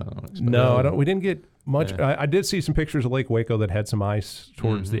solid. I don't expect. No, I don't. We didn't get much. Yeah. I did see some pictures of Lake Waco that had some ice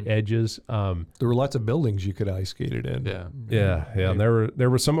towards the edges. There were lots of buildings you could ice skate it in. Yeah. And there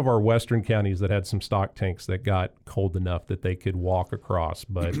were some of our western counties that had some stock tanks that got cold enough that they could walk across.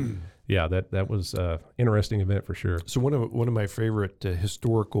 But yeah, that was an interesting event for sure. So one of my favorite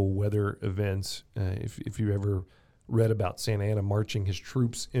historical weather events, if you ever read about Santa Anna marching his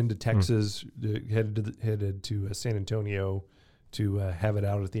troops into Texas, headed to San Antonio to have it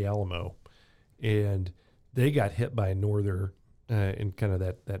out at the Alamo. And they got hit by a norther in kind of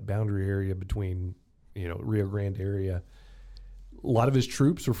that boundary area between, Rio Grande area. A lot of his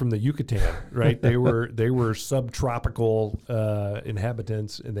troops were from the Yucatan, right? They were subtropical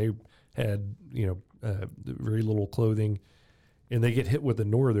inhabitants, and they had very little clothing, and they get hit with a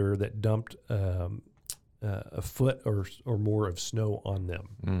norther that dumped a foot or more of snow on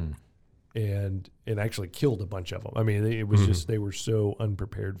them, and actually killed a bunch of them. It was just they were so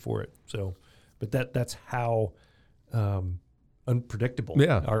unprepared for it. So. But that's how unpredictable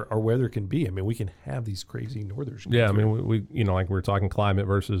our weather can be. We can have these crazy northers. Yeah, we like we were talking climate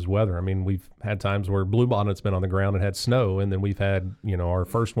versus weather. We've had times where bluebonnet's been on the ground and had snow, and then we've had our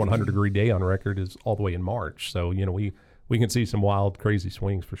first 100-degree day on record is all the way in March. So we can see some wild, crazy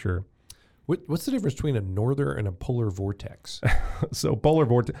swings for sure. What's the difference between a northern and a polar vortex? So polar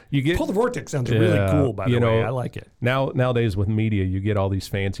vortex, you get Polar vortex sounds really cool. By the way, I like it. Nowadays with media, you get all these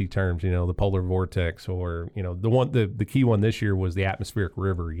fancy terms. The polar vortex, or the key one this year was the atmospheric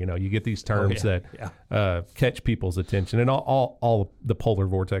river. You get these terms that catch people's attention, and all the polar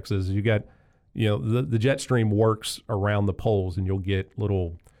vortexes. You got the jet stream works around the poles, and you'll get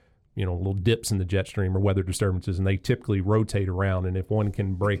little dips in the jet stream or weather disturbances, and they typically rotate around. And if one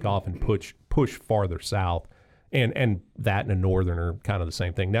can break off and push farther south, and that and a northern are kind of the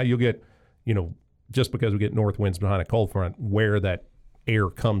same thing. Now you'll get, just because we get north winds behind a cold front, where that air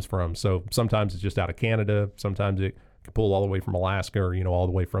comes from. So sometimes it's just out of Canada. Sometimes it can pull all the way from Alaska, or, all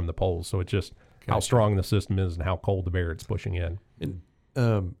the way from the poles. So it's just how strong the system is and how cold the air it's pushing in.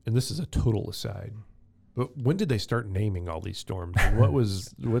 And this is a total aside, but when did they start naming all these storms? And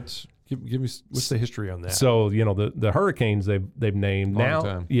what's the history on that? So the hurricanes they've named Long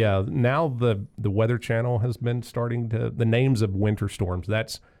time. Now the Weather Channel has been starting to the names of winter storms.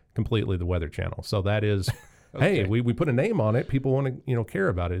 That's completely the Weather Channel. So that is, hey, we put a name on it. People want to care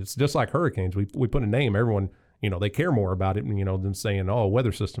about it. It's just like hurricanes. We put a name. Everyone they care more about it than saying, oh, a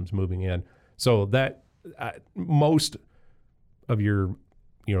weather system's moving in. So that most of your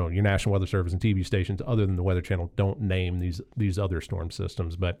National Weather Service and TV stations, other than the Weather Channel, don't name these other storm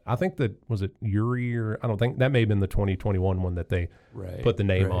systems. But I think that, was it Uri, or I don't think that may have been the 2021 one that they put the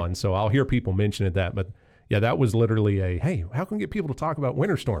name on. So I'll hear people mention it that, but yeah, that was literally hey, how can we get people to talk about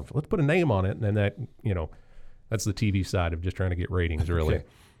winter storms? Let's put a name on it. And then that, that's the TV side of just trying to get ratings, really. Okay.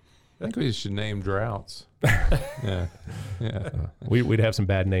 I think we should name droughts. Yeah. We'd have some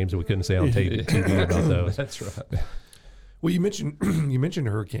bad names that we couldn't say on TV about those. That's right. Well, you mentioned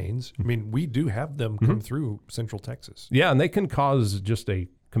hurricanes. I mean, we do have them come through Central Texas. Yeah, and they can cause just a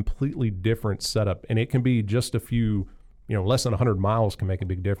completely different setup, and it can be just a few, less than 100 miles can make a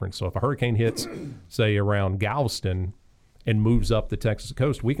big difference. So if a hurricane hits, say, around Galveston and moves up the Texas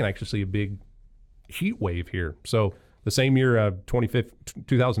coast, we can actually see a big heat wave here. So the same year,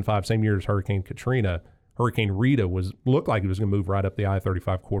 2005, same year as Hurricane Katrina, Hurricane Rita looked like it was going to move right up the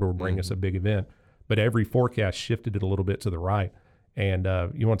I-35 corridor, bring us a big event. But every forecast shifted it a little bit to the right. And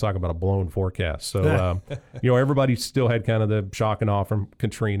you want to talk about a blown forecast. So, everybody still had kind of the shock and awe from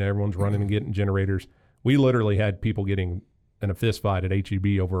Katrina. Everyone's running and getting generators. We literally had people getting in a fist fight at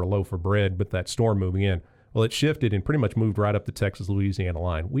HEB over a loaf of bread with that storm moving in. Well, it shifted and pretty much moved right up the Texas-Louisiana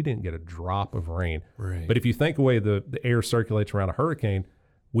line. We didn't get a drop of rain. Right. But if you think away the air circulates around a hurricane,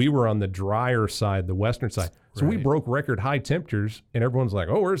 we were on the drier side, the western side. So we broke record high temperatures, and everyone's like,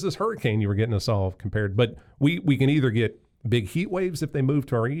 oh, where's this hurricane you were getting us all compared? But we can either get big heat waves if they move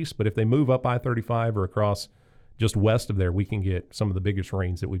to our east, but if they move up I-35 or across just west of there, we can get some of the biggest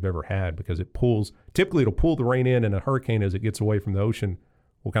rains that we've ever had, because typically it'll pull the rain in, and a hurricane, as it gets away from the ocean,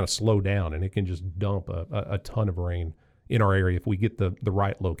 will kind of slow down, and it can just dump a ton of rain in our area if we get the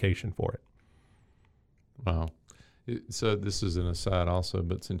right location for it. Wow. So this is an aside also,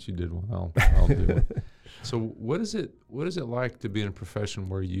 but since you did one, I'll do it. So what is it like to be in a profession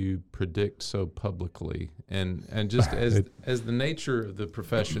where you predict so publicly, and just as the nature of the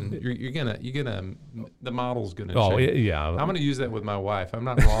profession, you're gonna the model's gonna change. Oh yeah, I'm gonna use that with my wife. I'm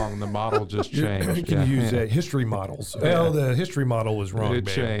not wrong. The model just changed. You can use history models. Well, the history model was wrong. It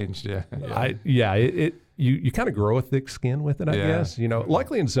changed. You kind of grow a thick skin with it, I guess.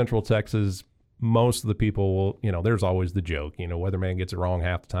 Luckily in Central Texas, most of the people will, there's always the joke, weatherman gets it wrong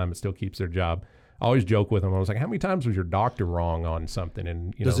half the time and still keeps their job. I always joke with them. I was like, how many times was your doctor wrong on something?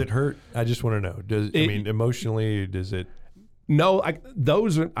 And does it hurt? I just want to know. Emotionally, does it? No, I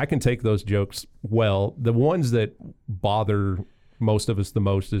can take those jokes well. The ones that bother most of us the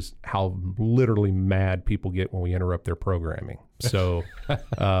most is how literally mad people get when we interrupt their programming. So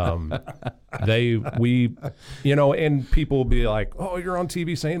and people will be like, oh, you're on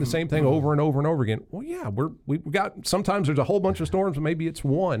TV saying the same thing over and over and over again. Well, yeah, we've got, sometimes there's a whole bunch of storms, maybe it's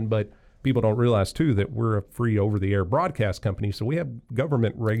one, but people don't realize too that we're a free over-the-air broadcast company, so we have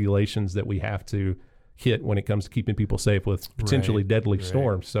government regulations that we have to hit when it comes to keeping people safe with potentially deadly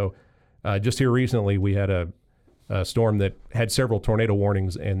storms. So just here recently, we had a storm that had several tornado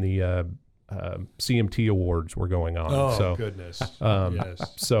warnings, and the CMT awards were going on. Oh, so, goodness.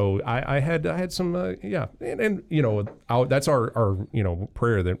 Yes. So I had some, and that's our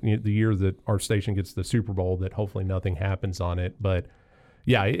prayer that the year that our station gets the Super Bowl, that hopefully nothing happens on it. But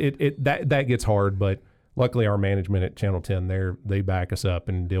yeah, that gets hard, but luckily our management at Channel 10, they back us up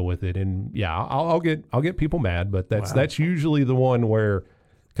and deal with it. And yeah, I'll get people mad, but that's usually the one where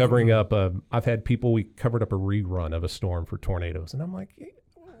covering up I've had people, we covered up a rerun of a storm for tornadoes, and I'm like,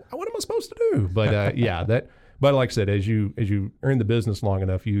 what am I supposed to do? But But like I said, as you are in the business long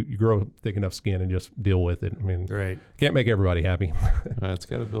enough, you grow thick enough skin and just deal with it. I mean, Right. can't make everybody happy. It's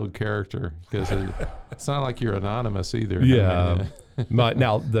got to build character because it's not like you're anonymous either. Yeah.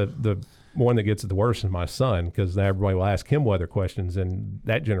 Now the one that gets it the worst is my son, because everybody will ask him weather questions, and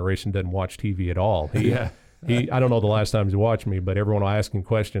that generation doesn't watch TV at all. I don't know the last time he watched me, but everyone will ask him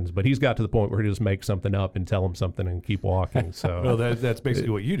questions. But he's got to the point where he just make something up and tell him something and keep walking. So Well, that's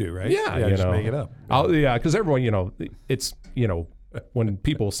basically what you do, right? yeah, just make it up. Because everyone, it's when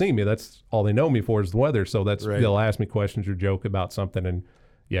people see me, that's all they know me for is the weather. So that's Right. they'll ask me questions or joke about something, and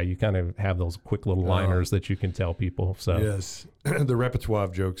you kind of have those quick little liners that you can tell people. So Yes. The repertoire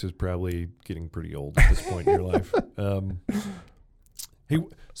of jokes is probably getting pretty old at this point in your life. Hey,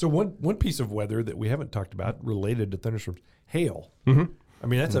 so one piece of weather that we haven't talked about related to thunderstorms, hail. Mhm. I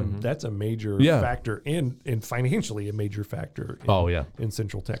mean, that's a major factor, and financially a major factor in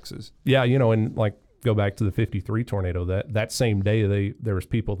Central Texas. Yeah, and like go back to the 53 tornado, that same day there was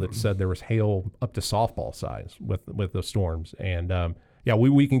people that said there was hail up to softball size with the storms. And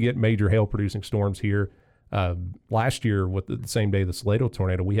we can get major hail producing storms here. Last year with the same day the Salado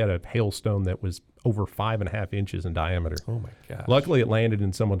tornado, we had a hailstone that was over 5.5 inches in diameter. Oh my gosh. Luckily it landed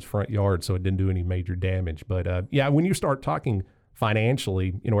in someone's front yard, so it didn't do any major damage. But when you start talking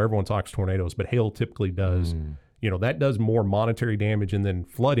financially, everyone talks tornadoes, but hail typically does. That does more monetary damage, and then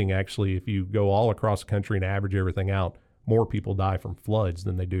flooding. Actually, if you go all across the country and average everything out, more people die from floods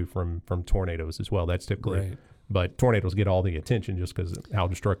than they do from tornadoes as well. That's typically, Right. But tornadoes get all the attention just because of how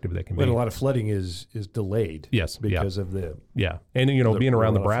destructive they can But be. a lot of flooding is delayed. Yes, because of the and being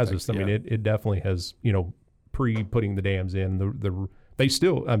around the runoff Brazos, effects, I mean, yeah. it definitely has putting the dams in. They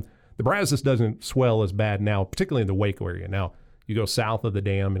still the Brazos doesn't swell as bad now, particularly in the Waco area. Now you go south of the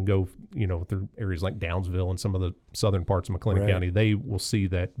dam and go through areas like Downsville and some of the southern parts of McLennan Right. County, they will see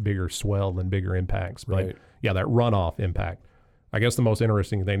that bigger swell and bigger impacts. But Right. that runoff impact. I guess the most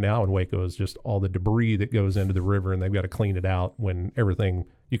interesting thing now in Waco is just all the debris that goes into the river, and they've got to clean it out when everything,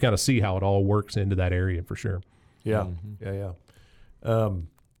 you kind of see how it all works into that area for sure. Yeah, yeah.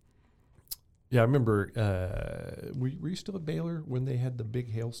 I remember. Were you still at Baylor when they had the big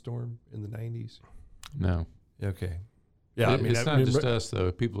hailstorm in the 90s? No. Okay. Yeah, It's not just us, though.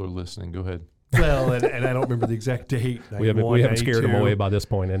 If people are listening, go ahead. Well, and I don't remember the exact date. We haven't scared them away by this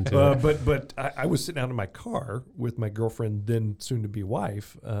point into it. But I was sitting out in my car with my girlfriend, then soon to be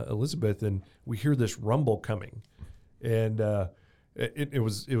wife, Elizabeth, and we hear this rumble coming, and it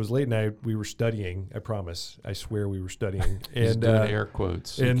was late night. We were studying. I promise. I swear we were studying. He's And doing air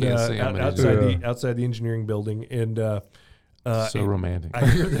quotes. You and can't see him, but he's outside the engineering building, and so romantic. I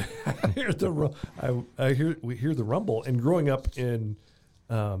we hear the rumble, and growing up in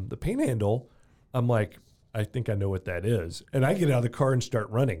the Panhandle, I'm like, I think I know what that is, and I get out of the car and start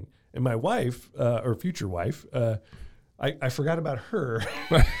running. And my wife, or future wife, I forgot about her.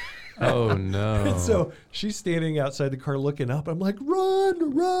 Oh no! And so she's standing outside the car looking up. I'm like,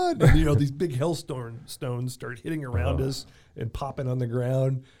 run! And these big stones start hitting around us and popping on the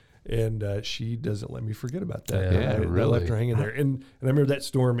ground. And she doesn't let me forget about that. Yeah, I really. left her hanging there. And I remember that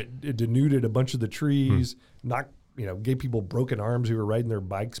storm. It denuded a bunch of the trees, knocked, gave people broken arms who were riding their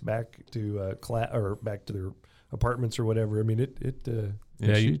bikes back to back to their apartments or whatever. I mean,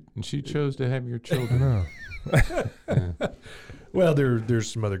 She chose to have your children. Well,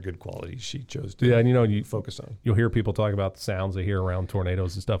 there's some other good qualities she chose to. Yeah, and you focus on. You'll hear people talk about the sounds they hear around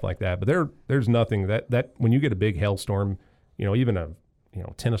tornadoes and stuff like that. But there's nothing that when you get a big hailstorm, even a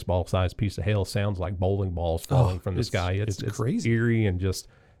tennis ball sized piece of hail sounds like bowling balls falling from the sky. It's crazy, eerie, and just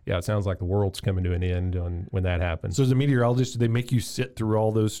it sounds like the world's coming to an end when that happens. So as a meteorologist, do they make you sit through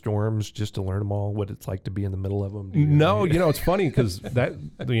all those storms just to learn them all, what it's like to be in the middle of them? No, it's funny because that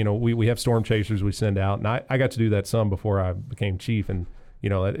we have storm chasers we send out, and I got to do that some before I became chief, and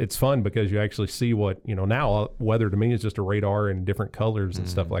it's fun because you actually see what now weather to me is just a radar and different colors and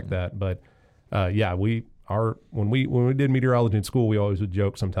stuff like that. But when we did meteorology in school, we always would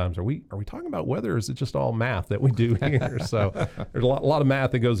joke sometimes, are we talking about weather, or is it just all math that we do here? So there's a lot of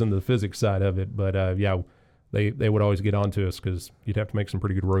math that goes into the physics side of it. But they would always get on to us because you'd have to make some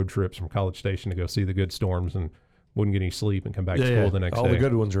pretty good road trips from College Station to go see the good storms, and wouldn't get any sleep and come back to school the next day. All the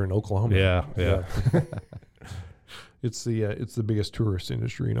good ones are in Oklahoma. Yeah. It's the biggest tourist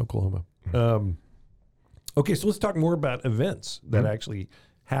industry in Oklahoma. Okay, so let's talk more about events that actually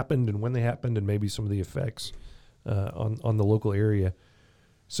happened and when they happened, and maybe some of the effects on the local area.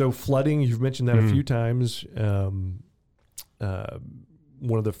 So flooding, you've mentioned that a few times. One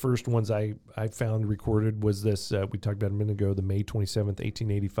of the first ones I found recorded was this, we talked about a minute ago, the May 27th,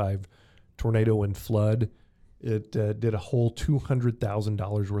 1885 tornado and flood. It did a whole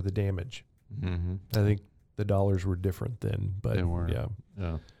 $200,000 worth of damage. Mm-hmm. I think the dollars were different then, but They were.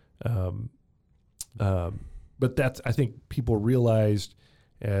 yeah. Yeah. But I think people realized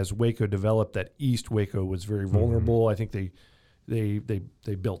as Waco developed that East Waco was very vulnerable. I think they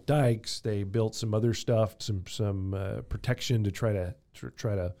built dikes, they built some other stuff, some protection to try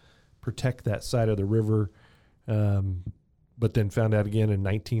to protect that side of the river. But then found out again in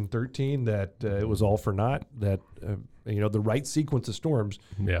 1913 that it was all for naught. That the right sequence of storms.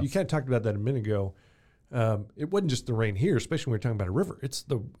 Yeah. You kind of talked about that a minute ago. It wasn't just the rain here, especially when we're talking about a river. It's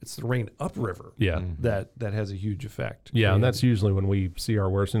the rain upriver. Yeah. That has a huge effect. Yeah, and that's usually when we see our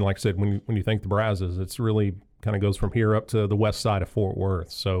worst. And like I said, when you think the Brazos, it's really kind of goes from here up to the west side of Fort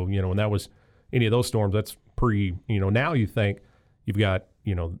Worth. So, when that was any of those storms, that's now you think you've got,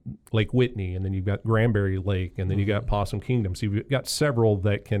 Lake Whitney, and then you've got Granbury Lake, and then you got Possum Kingdom. So you've got several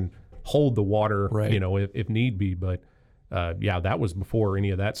that can hold the water, right. If need be. But that was before any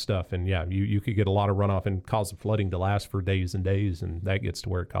of that stuff. And you could get a lot of runoff and cause the flooding to last for days and days, and that gets to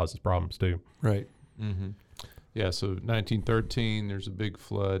where it causes problems too. Right. Mm-hmm. Yeah, so 1913, there's a big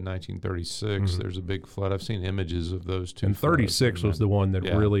flood. 1936, there's a big flood. I've seen images of those two. And 36 was the one that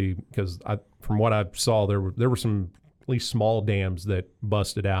really, because from what I saw, there were some at least small dams that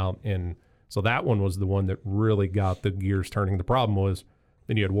busted out, and so that one was the one that really got the gears turning. The problem was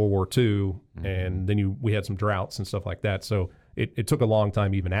then you had World War II, and then we had some droughts and stuff like that. So it took a long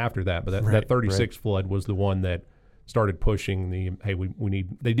time even after that. But that 36 flood was the one that started pushing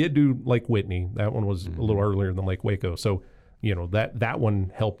they did do Lake Whitney. That one was a little earlier than Lake Waco. So, that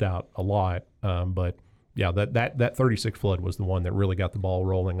one helped out a lot. But yeah, that 36 flood was the one that really got the ball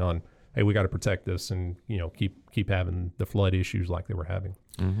rolling on, hey, we got to protect this and, keep having the flood issues like they were having.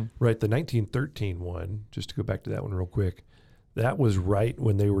 Mm-hmm. Right. The 1913 one, just to go back to that one real quick, that was right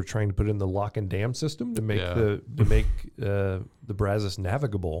when they were trying to put in the lock and dam system to make the Brazos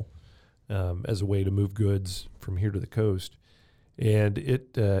navigable as a way to move goods from here to the coast. And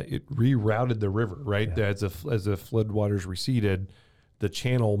it rerouted the river, right? Yeah. As the floodwaters receded, the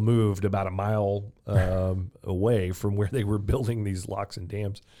channel moved about a mile away from where they were building these locks and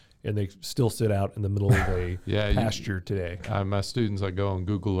dams. And they still sit out in the middle of a pasture today. My students, I go on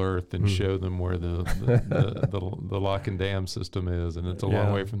Google Earth and show them where the lock and dam system is, and it's a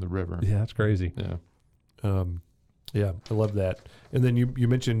long way from the river. Yeah, that's crazy. Yeah. Yeah, I love that. And then you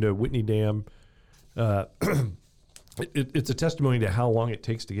mentioned Whitney Dam. It's a testimony to how long it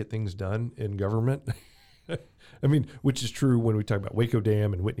takes to get things done in government. I mean, which is true when we talk about Waco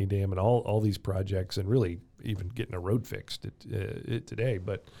Dam and Whitney Dam and all these projects, and really even getting a road fixed today.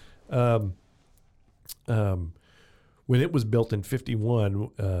 But when it was built in 51,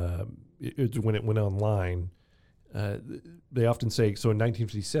 it's when it went online. They often say, so in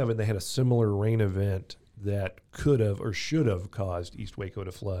 1957, they had a similar rain event that could have or should have caused East Waco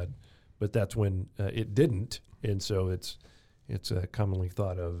to flood, but that's when it didn't, and so it's commonly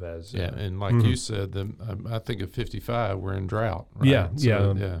thought of as and like you said, I think of 55, we're in drought. Right?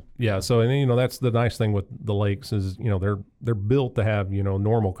 Yeah. So and that's the nice thing with the lakes is they're built to have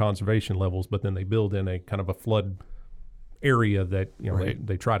normal conservation levels, but then they build in a kind of a flood area that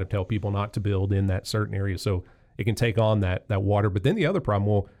they try to tell people not to build in that certain area, so it can take on that water. But then the other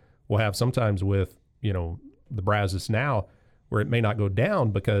problem we'll have sometimes with the Brazos now, where it may not go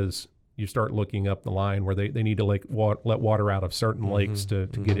down because you start looking up the line where they need to let water out of certain lakes to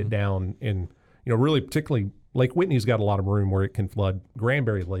get it down. And, really particularly Lake Whitney's got a lot of room where it can flood.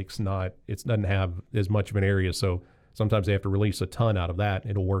 Granbury Lake's not, it doesn't have as much of an area. So sometimes they have to release a ton out of that.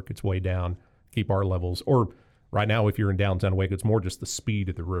 It'll work its way down, keep our levels. Or right now, if you're in downtown Waco, it's more just the speed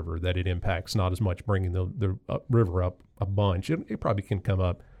of the river that it impacts, not as much bringing the river up a bunch. It probably can come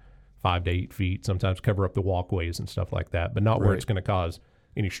up 5 to 8 feet, sometimes cover up the walkways and stuff like that, but not where it's going to cause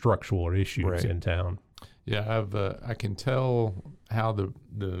any structural issues in town. Yeah, I can tell how the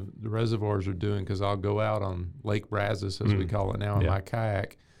reservoirs are doing because I'll go out on Lake Brazos, as we call it now, in my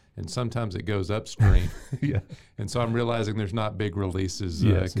kayak, and sometimes it goes upstream. And so I'm realizing there's not big releases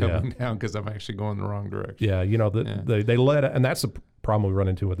coming down because I'm actually going the wrong direction. Yeah, they let it, and that's the problem we run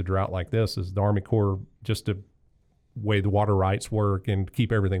into with a drought like this is the Army Corps, just to way the water rights work and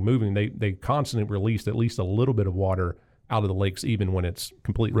keep everything moving, they constantly release at least a little bit of water out of the lakes, even when it's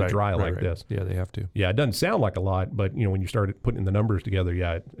completely dry like this. Yeah, they have to. Yeah, it doesn't sound like a lot, but when you started putting the numbers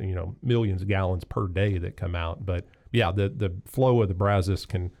together, millions of gallons per day that come out. But yeah, the flow of the Brazos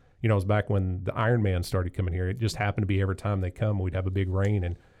can, it was back when the Iron Man started coming here. It just happened to be every time they come, we'd have a big rain,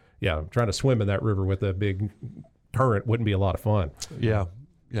 and trying to swim in that river with a big current wouldn't be a lot of fun. Yeah,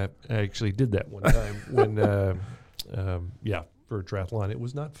 I actually did that one time when, for a triathlon. It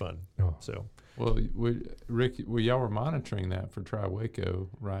was not fun. So. Well, Rick, y'all were monitoring that for Waco,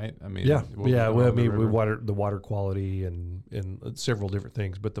 right? I mean, Yeah. what was going Well, I on in the mean, we river? the water quality and several different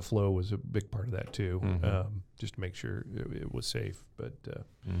things, but the flow was a big part of that too, just to make sure it was safe. But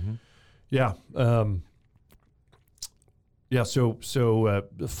yeah. Yeah. So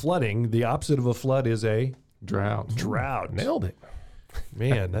flooding, the opposite of a flood is a Drought. drought. Nailed it.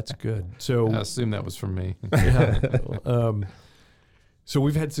 Man, that's good. So I assume that was from me. yeah. So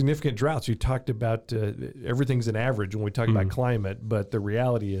we've had significant droughts. You talked about everything's an average when we talk about climate, but the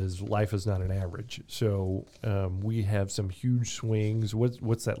reality is life is not an average. So we have some huge swings.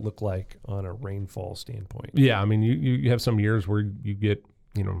 What's that look like on a rainfall standpoint? Yeah, I mean, you have some years where you get,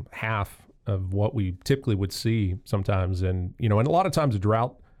 half of what we typically would see sometimes. And, and a lot of times a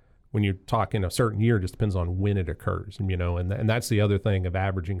drought, when you're talking a certain year, just depends on when it occurs, and that's the other thing of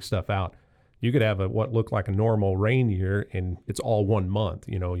averaging stuff out. You could have what looked like a normal rain year, and it's all 1 month.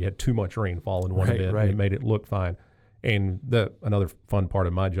 You had too much rainfall in one event, and it made it look fine. And another fun part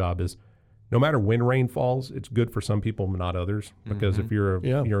of my job is, no matter when rain falls, it's good for some people, but not others. Because if you're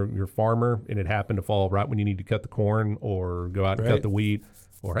a farmer and it happened to fall right when you need to cut the corn or go out and cut the wheat,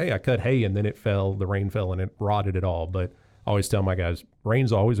 or hey, I cut hay and then the rain fell and it rotted it all. But I always tell my guys,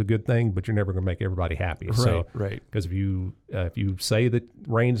 rain's always a good thing, but you're never going to make everybody happy. Because if you say that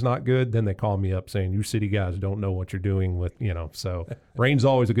rain's not good, then they call me up saying, you city guys don't know what you're doing with, So rain's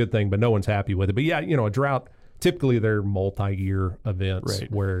always a good thing, but no one's happy with it. But yeah, a drought, typically they're multi-year events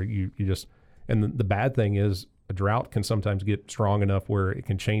where you just, and the bad thing is a drought can sometimes get strong enough where it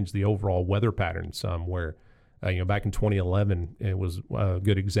can change the overall weather pattern some, where, back in 2011, it was a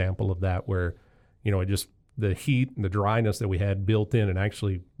good example of that, where, it just, the heat and the dryness that we had built in and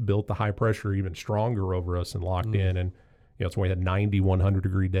actually built the high pressure even stronger over us and locked in. And, that's when we had 90,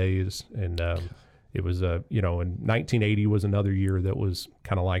 100-degree days. And it was, and 1980 was another year that was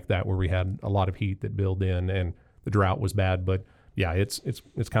kind of like that, where we had a lot of heat that built in and the drought was bad. But, yeah, it's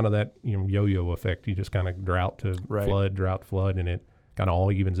kind of that, yo-yo effect. You just kind of drought to flood, drought to flood, and it kind of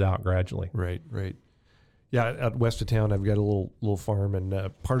all evens out gradually. Right. Yeah, out west of town, I've got a little farm,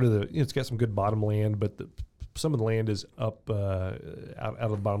 and part of it's got some good bottom land, but some of the land is up out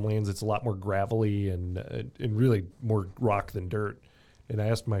of the bottom lands. It's a lot more gravelly and really more rock than dirt. And I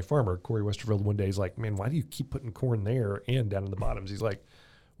asked my farmer, Corey Westerfield, one day, he's like, man, why do you keep putting corn there and down in the bottoms? He's like,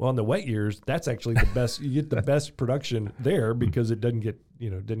 well, in the wet years, that's actually the best. You get the best production there because it doesn't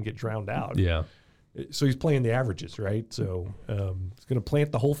get drowned out. Yeah. So he's playing the averages, right? So he's going to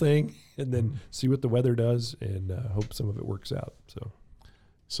plant the whole thing and then see what the weather does and hope some of it works out.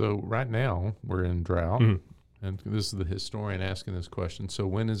 So right now we're in drought, and this is the historian asking this question. So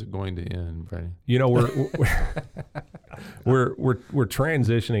when is it going to end, Brady? We're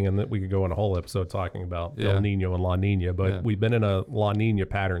transitioning, and that we could go on a whole episode talking about El Nino and La Nina, but we've been in a La Nina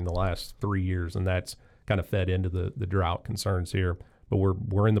pattern the last 3 years, and that's kind of fed into the drought concerns here. But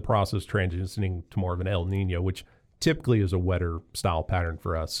we're in the process transitioning to more of an El Nino, which typically is a wetter style pattern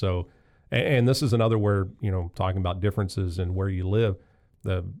for us. So, and this is another where, talking about differences in where you live,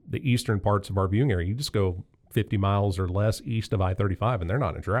 the eastern parts of our viewing area, you just go 50 miles or less east of I-35 and they're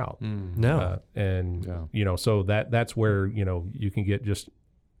not in a drought. No. So that's where, you can get just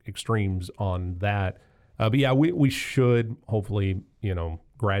extremes on that. But yeah, we should hopefully,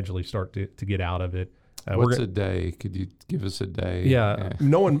 gradually start to get out of it. What's a day? Could you give us a day? Yeah.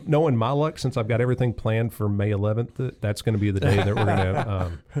 Knowing my luck, since I've got everything planned for May 11th, that's going to be the day that we're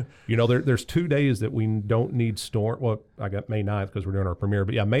going to, there's 2 days that we don't need storm. Well, I got May 9th because we're doing our premiere,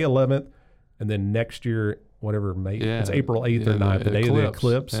 but yeah, May 11th. And then next year, whatever, it's April 8th or 9th, the day of the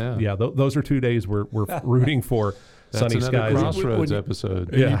eclipse. Yeah. Those are 2 days we're rooting for sunny skies. Crossroads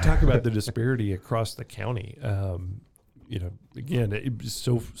episode. You talk about the disparity across the county. Again,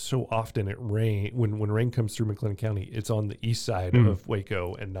 so often when rain comes through McLennan County, it's on the east side of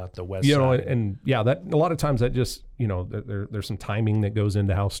Waco and not the west side. That a lot of times that just, there's some timing that goes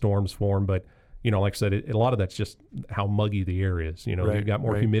into how storms form, but like I said, a lot of that's just how muggy the air is. You've got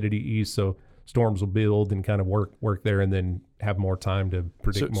more humidity east, so storms will build and kind of work there, and then have more time to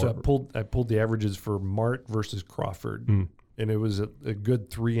predict more. So I pulled the averages for Mart versus Crawford, and it was a good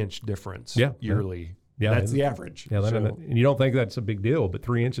 3-inch difference yearly. Yeah, that's the average. Yeah, and you don't think that's a big deal, but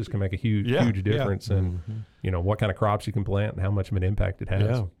 3 inches can make a huge difference in what kind of crops you can plant and how much of an impact it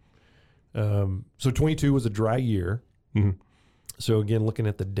has. Yeah. So 22 was a dry year. Mm-hmm. So again, looking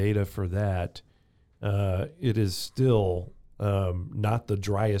at the data for that, it is still not the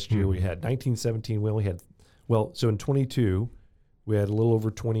driest year we had. 1917, we only had, so in 22, we had a little over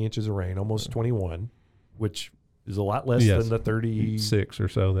 20 inches of rain, almost 21, which is a lot less than the 36 or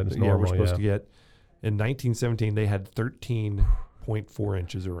so that is normal. We're supposed to get. In 1917, they had 13.6 0.4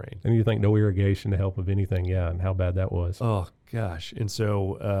 inches of rain. And you think no irrigation to help of anything, and how bad that was. Oh gosh! And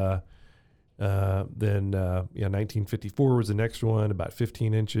so then 1954 was the next one, about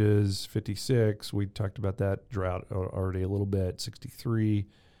 15 inches. 56, we talked about that drought already a little bit. 63,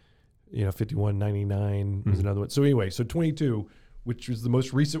 51, 99 was another one. So anyway, so 22, which was the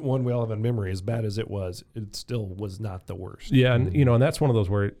most recent one we all have in memory, as bad as it still was not the worst. Yeah, and and that's one of those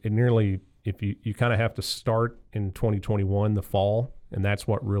where it nearly, if you kind of have to start in 2021, the fall, and that's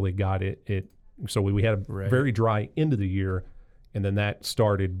what really got it. So we had a very dry end of the year, and then that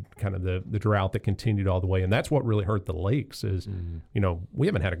started kind of the drought that continued all the way, and that's what really hurt the lakes. Is we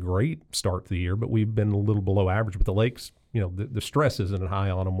haven't had a great start to the year, but we've been a little below average. But the lakes, the stress isn't high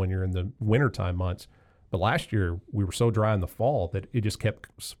on them when you're in the wintertime months. But last year we were so dry in the fall that it just kept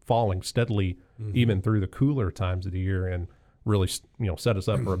falling steadily, even through the cooler times of the year, and really set us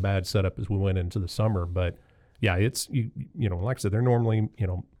up for a bad setup as we went into the summer. But yeah, it's like I said, they're normally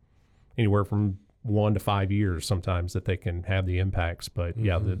anywhere from 1 to 5 years sometimes that they can have the impacts. But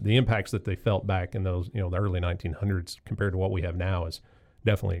yeah, the impacts that they felt back in those the early 1900s compared to what we have now is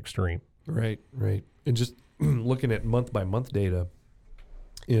definitely extreme. Right. And just looking at month by month data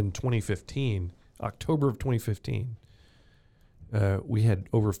in 2015, October of 2015, we had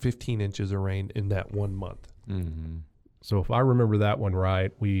over 15 inches of rain in that 1 month. So if I remember that one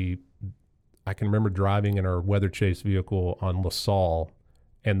right, I can remember driving in our weather chase vehicle on LaSalle,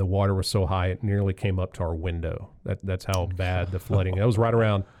 and the water was so high it nearly came up to our window. That's how bad the flooding. That was right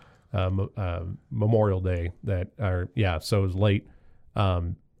around Memorial Day. So it was late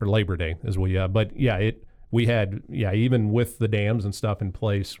or Labor Day as well. Yeah, but yeah, we had even with the dams and stuff in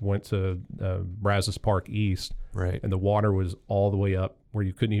place, went to Brazos Park East, right, and the water was all the way up where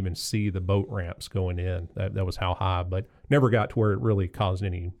you couldn't even see the boat ramps going in. That was how high, but never got to where it really caused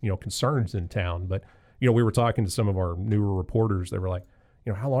any concerns in town. But we were talking to some of our newer reporters. They were like,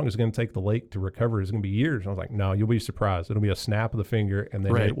 how long is it going to take the lake to recover? Is it going to be years? And I was like, no, you'll be surprised. It'll be a snap of the finger, and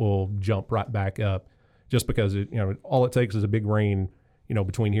then it will jump right back up, just because all it takes is a big rain,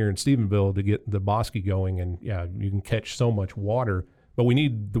 between here and Stephenville to get the Bosque going, and you can catch so much water. But we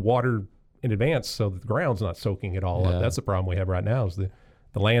need the water in advance so that the ground's not soaking it all up. That's the problem we have right now, is the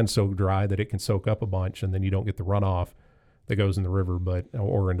land's so dry that it can soak up a bunch, and then you don't get the runoff that goes in the river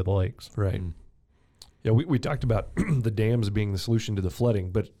or into the lakes. Right. Yeah, we talked about the dams being the solution to the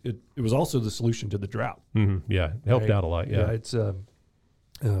flooding, but it was also the solution to the drought. Yeah, it helped out a lot. Yeah,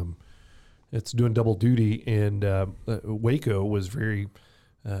 it's doing double duty, and Waco was very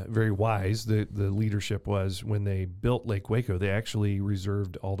wise. The leadership was, when they built Lake Waco, they actually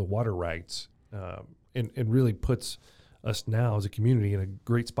reserved all the water rights, and really puts us now as a community in a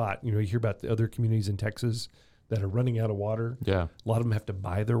great spot. You hear about the other communities in Texas that are running out of water. Yeah, a lot of them have to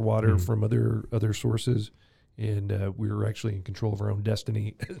buy their water from other sources, and we were actually in control of our own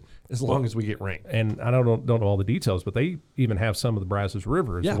destiny as long as we get rain. And I don't know all the details, but they even have some of the Brazos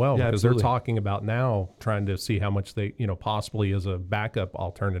River as well, because absolutely. They're talking about now trying to see how much they possibly as a backup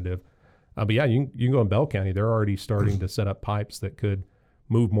alternative. But yeah, you can go in Bell County. They're already starting to set up pipes that could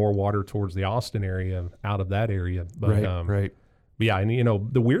move more water towards the Austin area, out of that area. But, right. But yeah, and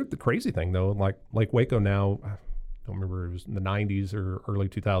the crazy thing though, like Lake Waco now, I don't remember, it was in the 90s or early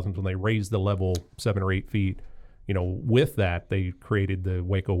 2000s when they raised the level 7 or 8 feet. With that, they created the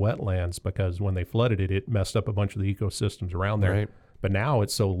Waco wetlands, because when they flooded it messed up a bunch of the ecosystems around there. Right. But now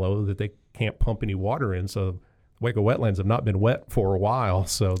it's so low that they can't pump any water in. So Waco wetlands have not been wet for a while.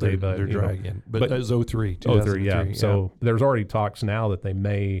 So they're dry again. But that was 03. 03, yeah. So there's already talks now that they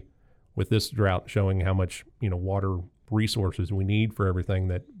may, with this drought showing how much water resources we need for everything,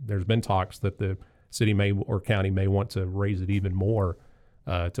 that there's been talks that the city may or county may want to raise it even more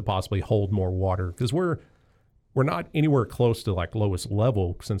to possibly hold more water, because we're not anywhere close to like lowest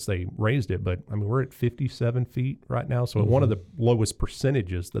level since they raised it, but I mean we're at 57 feet right now, so one of the lowest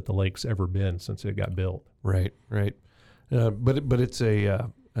percentages that the lake's ever been since it got built. Right. But it's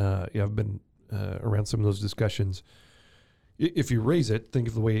I've been around some of those discussions. If you raise it, think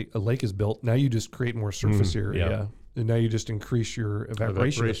of the way a lake is built. Now you just create more surface area, and now you just increase your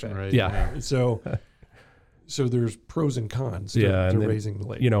evaporation effect. Rate. Yeah. So there's pros and cons to raising the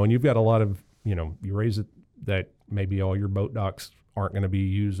lake. And you've got a lot of you raise it that maybe all your boat docks aren't going to be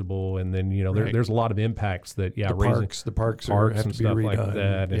usable, and then there's a lot of impacts that the parks have and to be stuff redone, like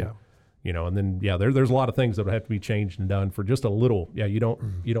that, and and then there's a lot of things that would have to be changed and done for just a little. You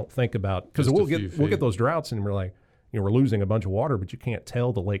don't think about, because we'll get those droughts and we're like we're losing a bunch of water, but you can't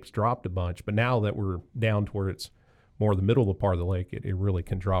tell the lake's dropped a bunch. But now that we're down to where it's more the middle of the part of the lake, it really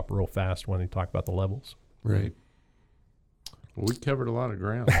can drop real fast when you talk about the levels. Right. Well, we covered a lot of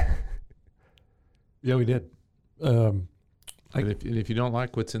ground. Yeah, we did. And if you don't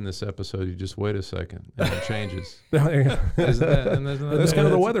like what's in this episode, you just wait a second and it changes. There you go. That's kind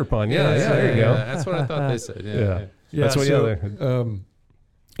of the weather pun. Yeah, there you go. That's what I thought they said. Yeah. Yeah, That's what. so,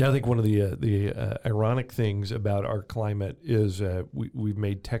 yeah, I think one of the ironic things about our climate is we've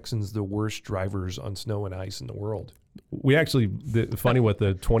made Texans the worst drivers on snow and ice in the world. We actually, funny with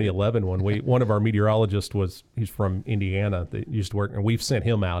the 2011 one, one of our meteorologists he's from Indiana that used to work, and we've sent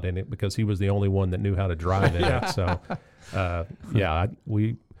him out in it because he was the only one that knew how to drive in it. So, I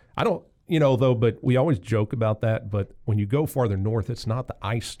don't, though, but we always joke about that. But when you go farther north, it's not the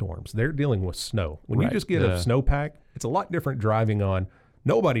ice storms. They're dealing with snow. When you just get a snowpack, it's a lot different driving on.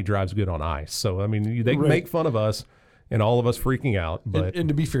 Nobody drives good on ice. So, I mean, they make fun of us and all of us freaking out. But and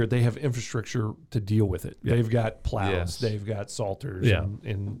to be fair, they have infrastructure to deal with it. Yeah. They've got plows. Yes. They've got salters. Yeah.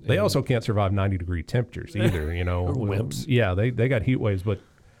 And they also can't survive 90-degree temperatures either, Or wimps. Yeah, they got heat waves, but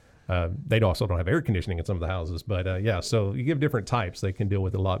they also don't have air conditioning in some of the houses. But, so you give different types. They can deal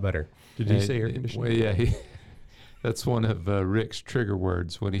with it a lot better. Did he say air conditioning? Well, yeah, that's one of Rick's trigger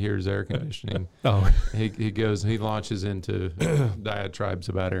words when he hears air conditioning. He launches into diatribes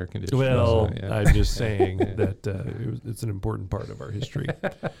about air conditioning. Well, So, yeah. I'm just saying that it's an important part of our history.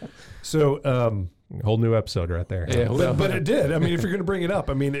 So, Whole new episode right there. Yeah, well, but it did. I mean, if you're going to bring it up,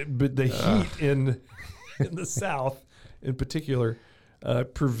 I mean, but the heat in the South, in particular,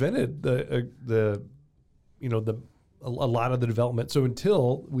 prevented a lot of the development. So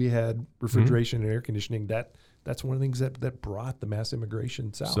until we had refrigeration and air conditioning, that's one of the things that brought the mass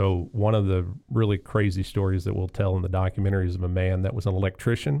immigration south. So one of the really crazy stories that we'll tell in the documentary is of a man that was an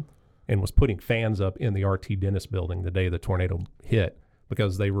electrician and was putting fans up in the RT Dennis building the day the tornado hit,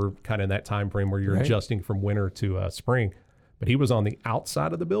 because they were kind of in that time frame where you're adjusting from winter to spring. But he was on the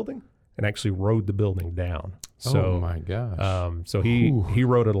outside of the building and actually rode the building down. So, oh my gosh! So he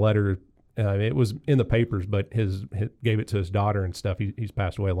wrote a letter. It was in the papers, but his gave it to his daughter and stuff. He's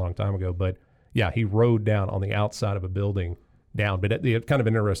passed away a long time ago, but yeah, he rode down on the outside of a building down. But it kind of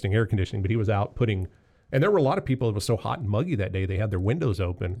interesting air conditioning. But he was out putting, and there were a lot of people. It was so hot and muggy that day. They had their windows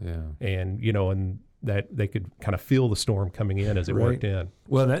open, and and that they could kind of feel the storm coming in as it worked in.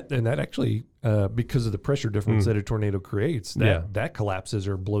 Well, that actually, because of the pressure difference that a tornado creates, that collapses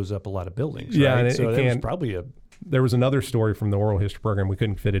or blows up a lot of buildings. Yeah, right? and so that was probably There was another story from the oral history program. We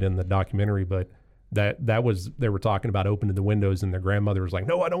couldn't fit it in the documentary, but that was, they were talking about opening the windows, and their grandmother was like,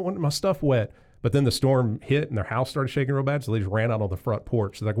 "No, I don't want my stuff wet." But then the storm hit and their house started shaking real bad, so they just ran out on the front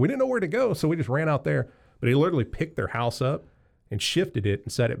porch. So like, we didn't know where to go, so we just ran out there. But he literally picked their house up and shifted it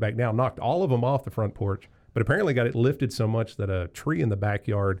and set it back down, knocked all of them off the front porch, but apparently got it lifted so much that a tree in the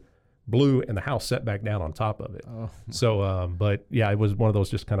backyard blew and the house set back down on top of it. So, but yeah, it was one of those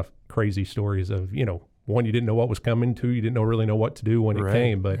just kind of crazy stories of, one, you didn't know what was coming, two, you didn't really know what to do when it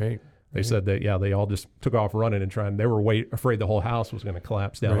came, but they said that, they all just took off running and they were afraid the whole house was going to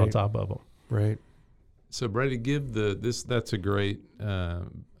collapse down on top of them. Right. So Brady, give that's a great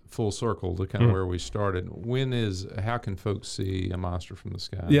full circle to kind of where we started. How can folks see A Monster from the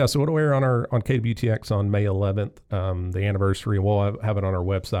Sky? Yeah, so it'll air on KWTX on May 11th, the anniversary. We'll have it on our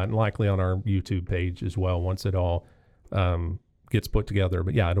website and likely on our YouTube page as well once it all gets put together.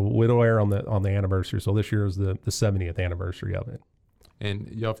 But yeah, it'll air on the anniversary. So this year is the 70th anniversary of it. And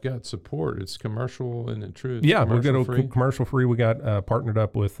y'all have got support. It's commercial, isn't it true? It's yeah, we're going free? commercial free. We got partnered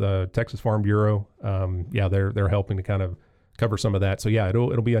up with Texas Farm Bureau. They're helping to kind of cover some of that. So yeah,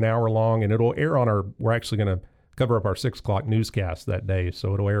 it'll be an hour long, and it'll air on we're actually going to cover up our 6 o'clock newscast that day.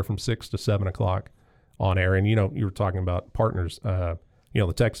 So it'll air from 6 to 7 o'clock on air. And you were talking about partners, the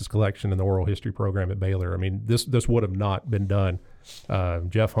Texas Collection and the Oral History Program at Baylor. I mean, this would have not been done.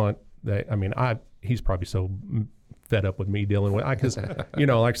 Jeff Hunt, he's probably so fed up with me dealing with, because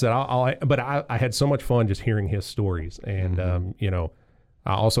like I said, I had so much fun just hearing his stories, and I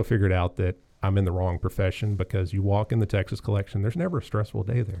also figured out that I'm in the wrong profession, because you walk in the Texas Collection, there's never a stressful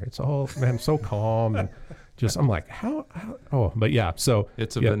day there. It's all, man, so calm, and just, I'm like, but yeah, so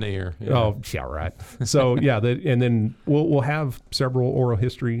it's a veneer. Yeah. Oh yeah, right. So yeah, and then we'll have several oral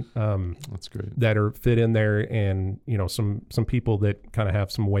history that's great that are fit in there, and some people that kind of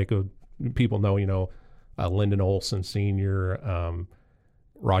have some Waco people know, Lyndon Olson Sr.,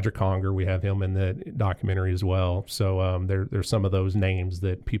 Roger Conger, we have him in the documentary as well. So there's some of those names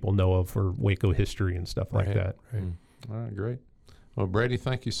that people know of for Waco history and stuff like that. Right. All right, great. Well, Brady,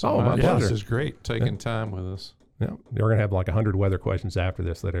 thank you so much. My pleasure. This is great. Taking time with us. Yeah, we're gonna have like 100 weather questions after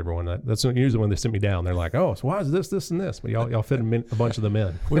this. That everyone. That's usually when they sit me down. They're like, "Oh, so why is this, and this?" But y'all fit a bunch of them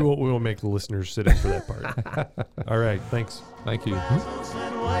in. We will make the listeners sit in for that part. All right, thanks. Thank you.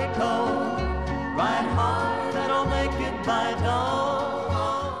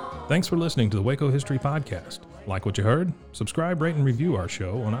 Thanks for listening to the Waco History Podcast. Like what you heard? Subscribe, rate, and review our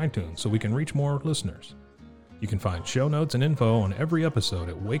show on iTunes so we can reach more listeners. You can find show notes and info on every episode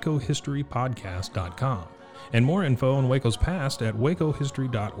at wacohistorypodcast.com and more info on Waco's past at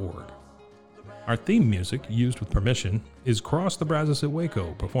wacohistory.org. Our theme music, used with permission, is Cross the Brazos at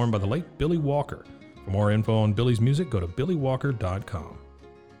Waco, performed by the late Billy Walker. For more info on Billy's music, go to billywalker.com.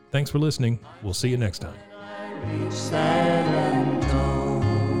 Thanks for listening. We'll see you next time.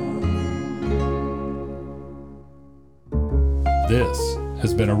 This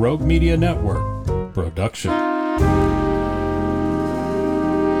has been a Rogue Media Network production.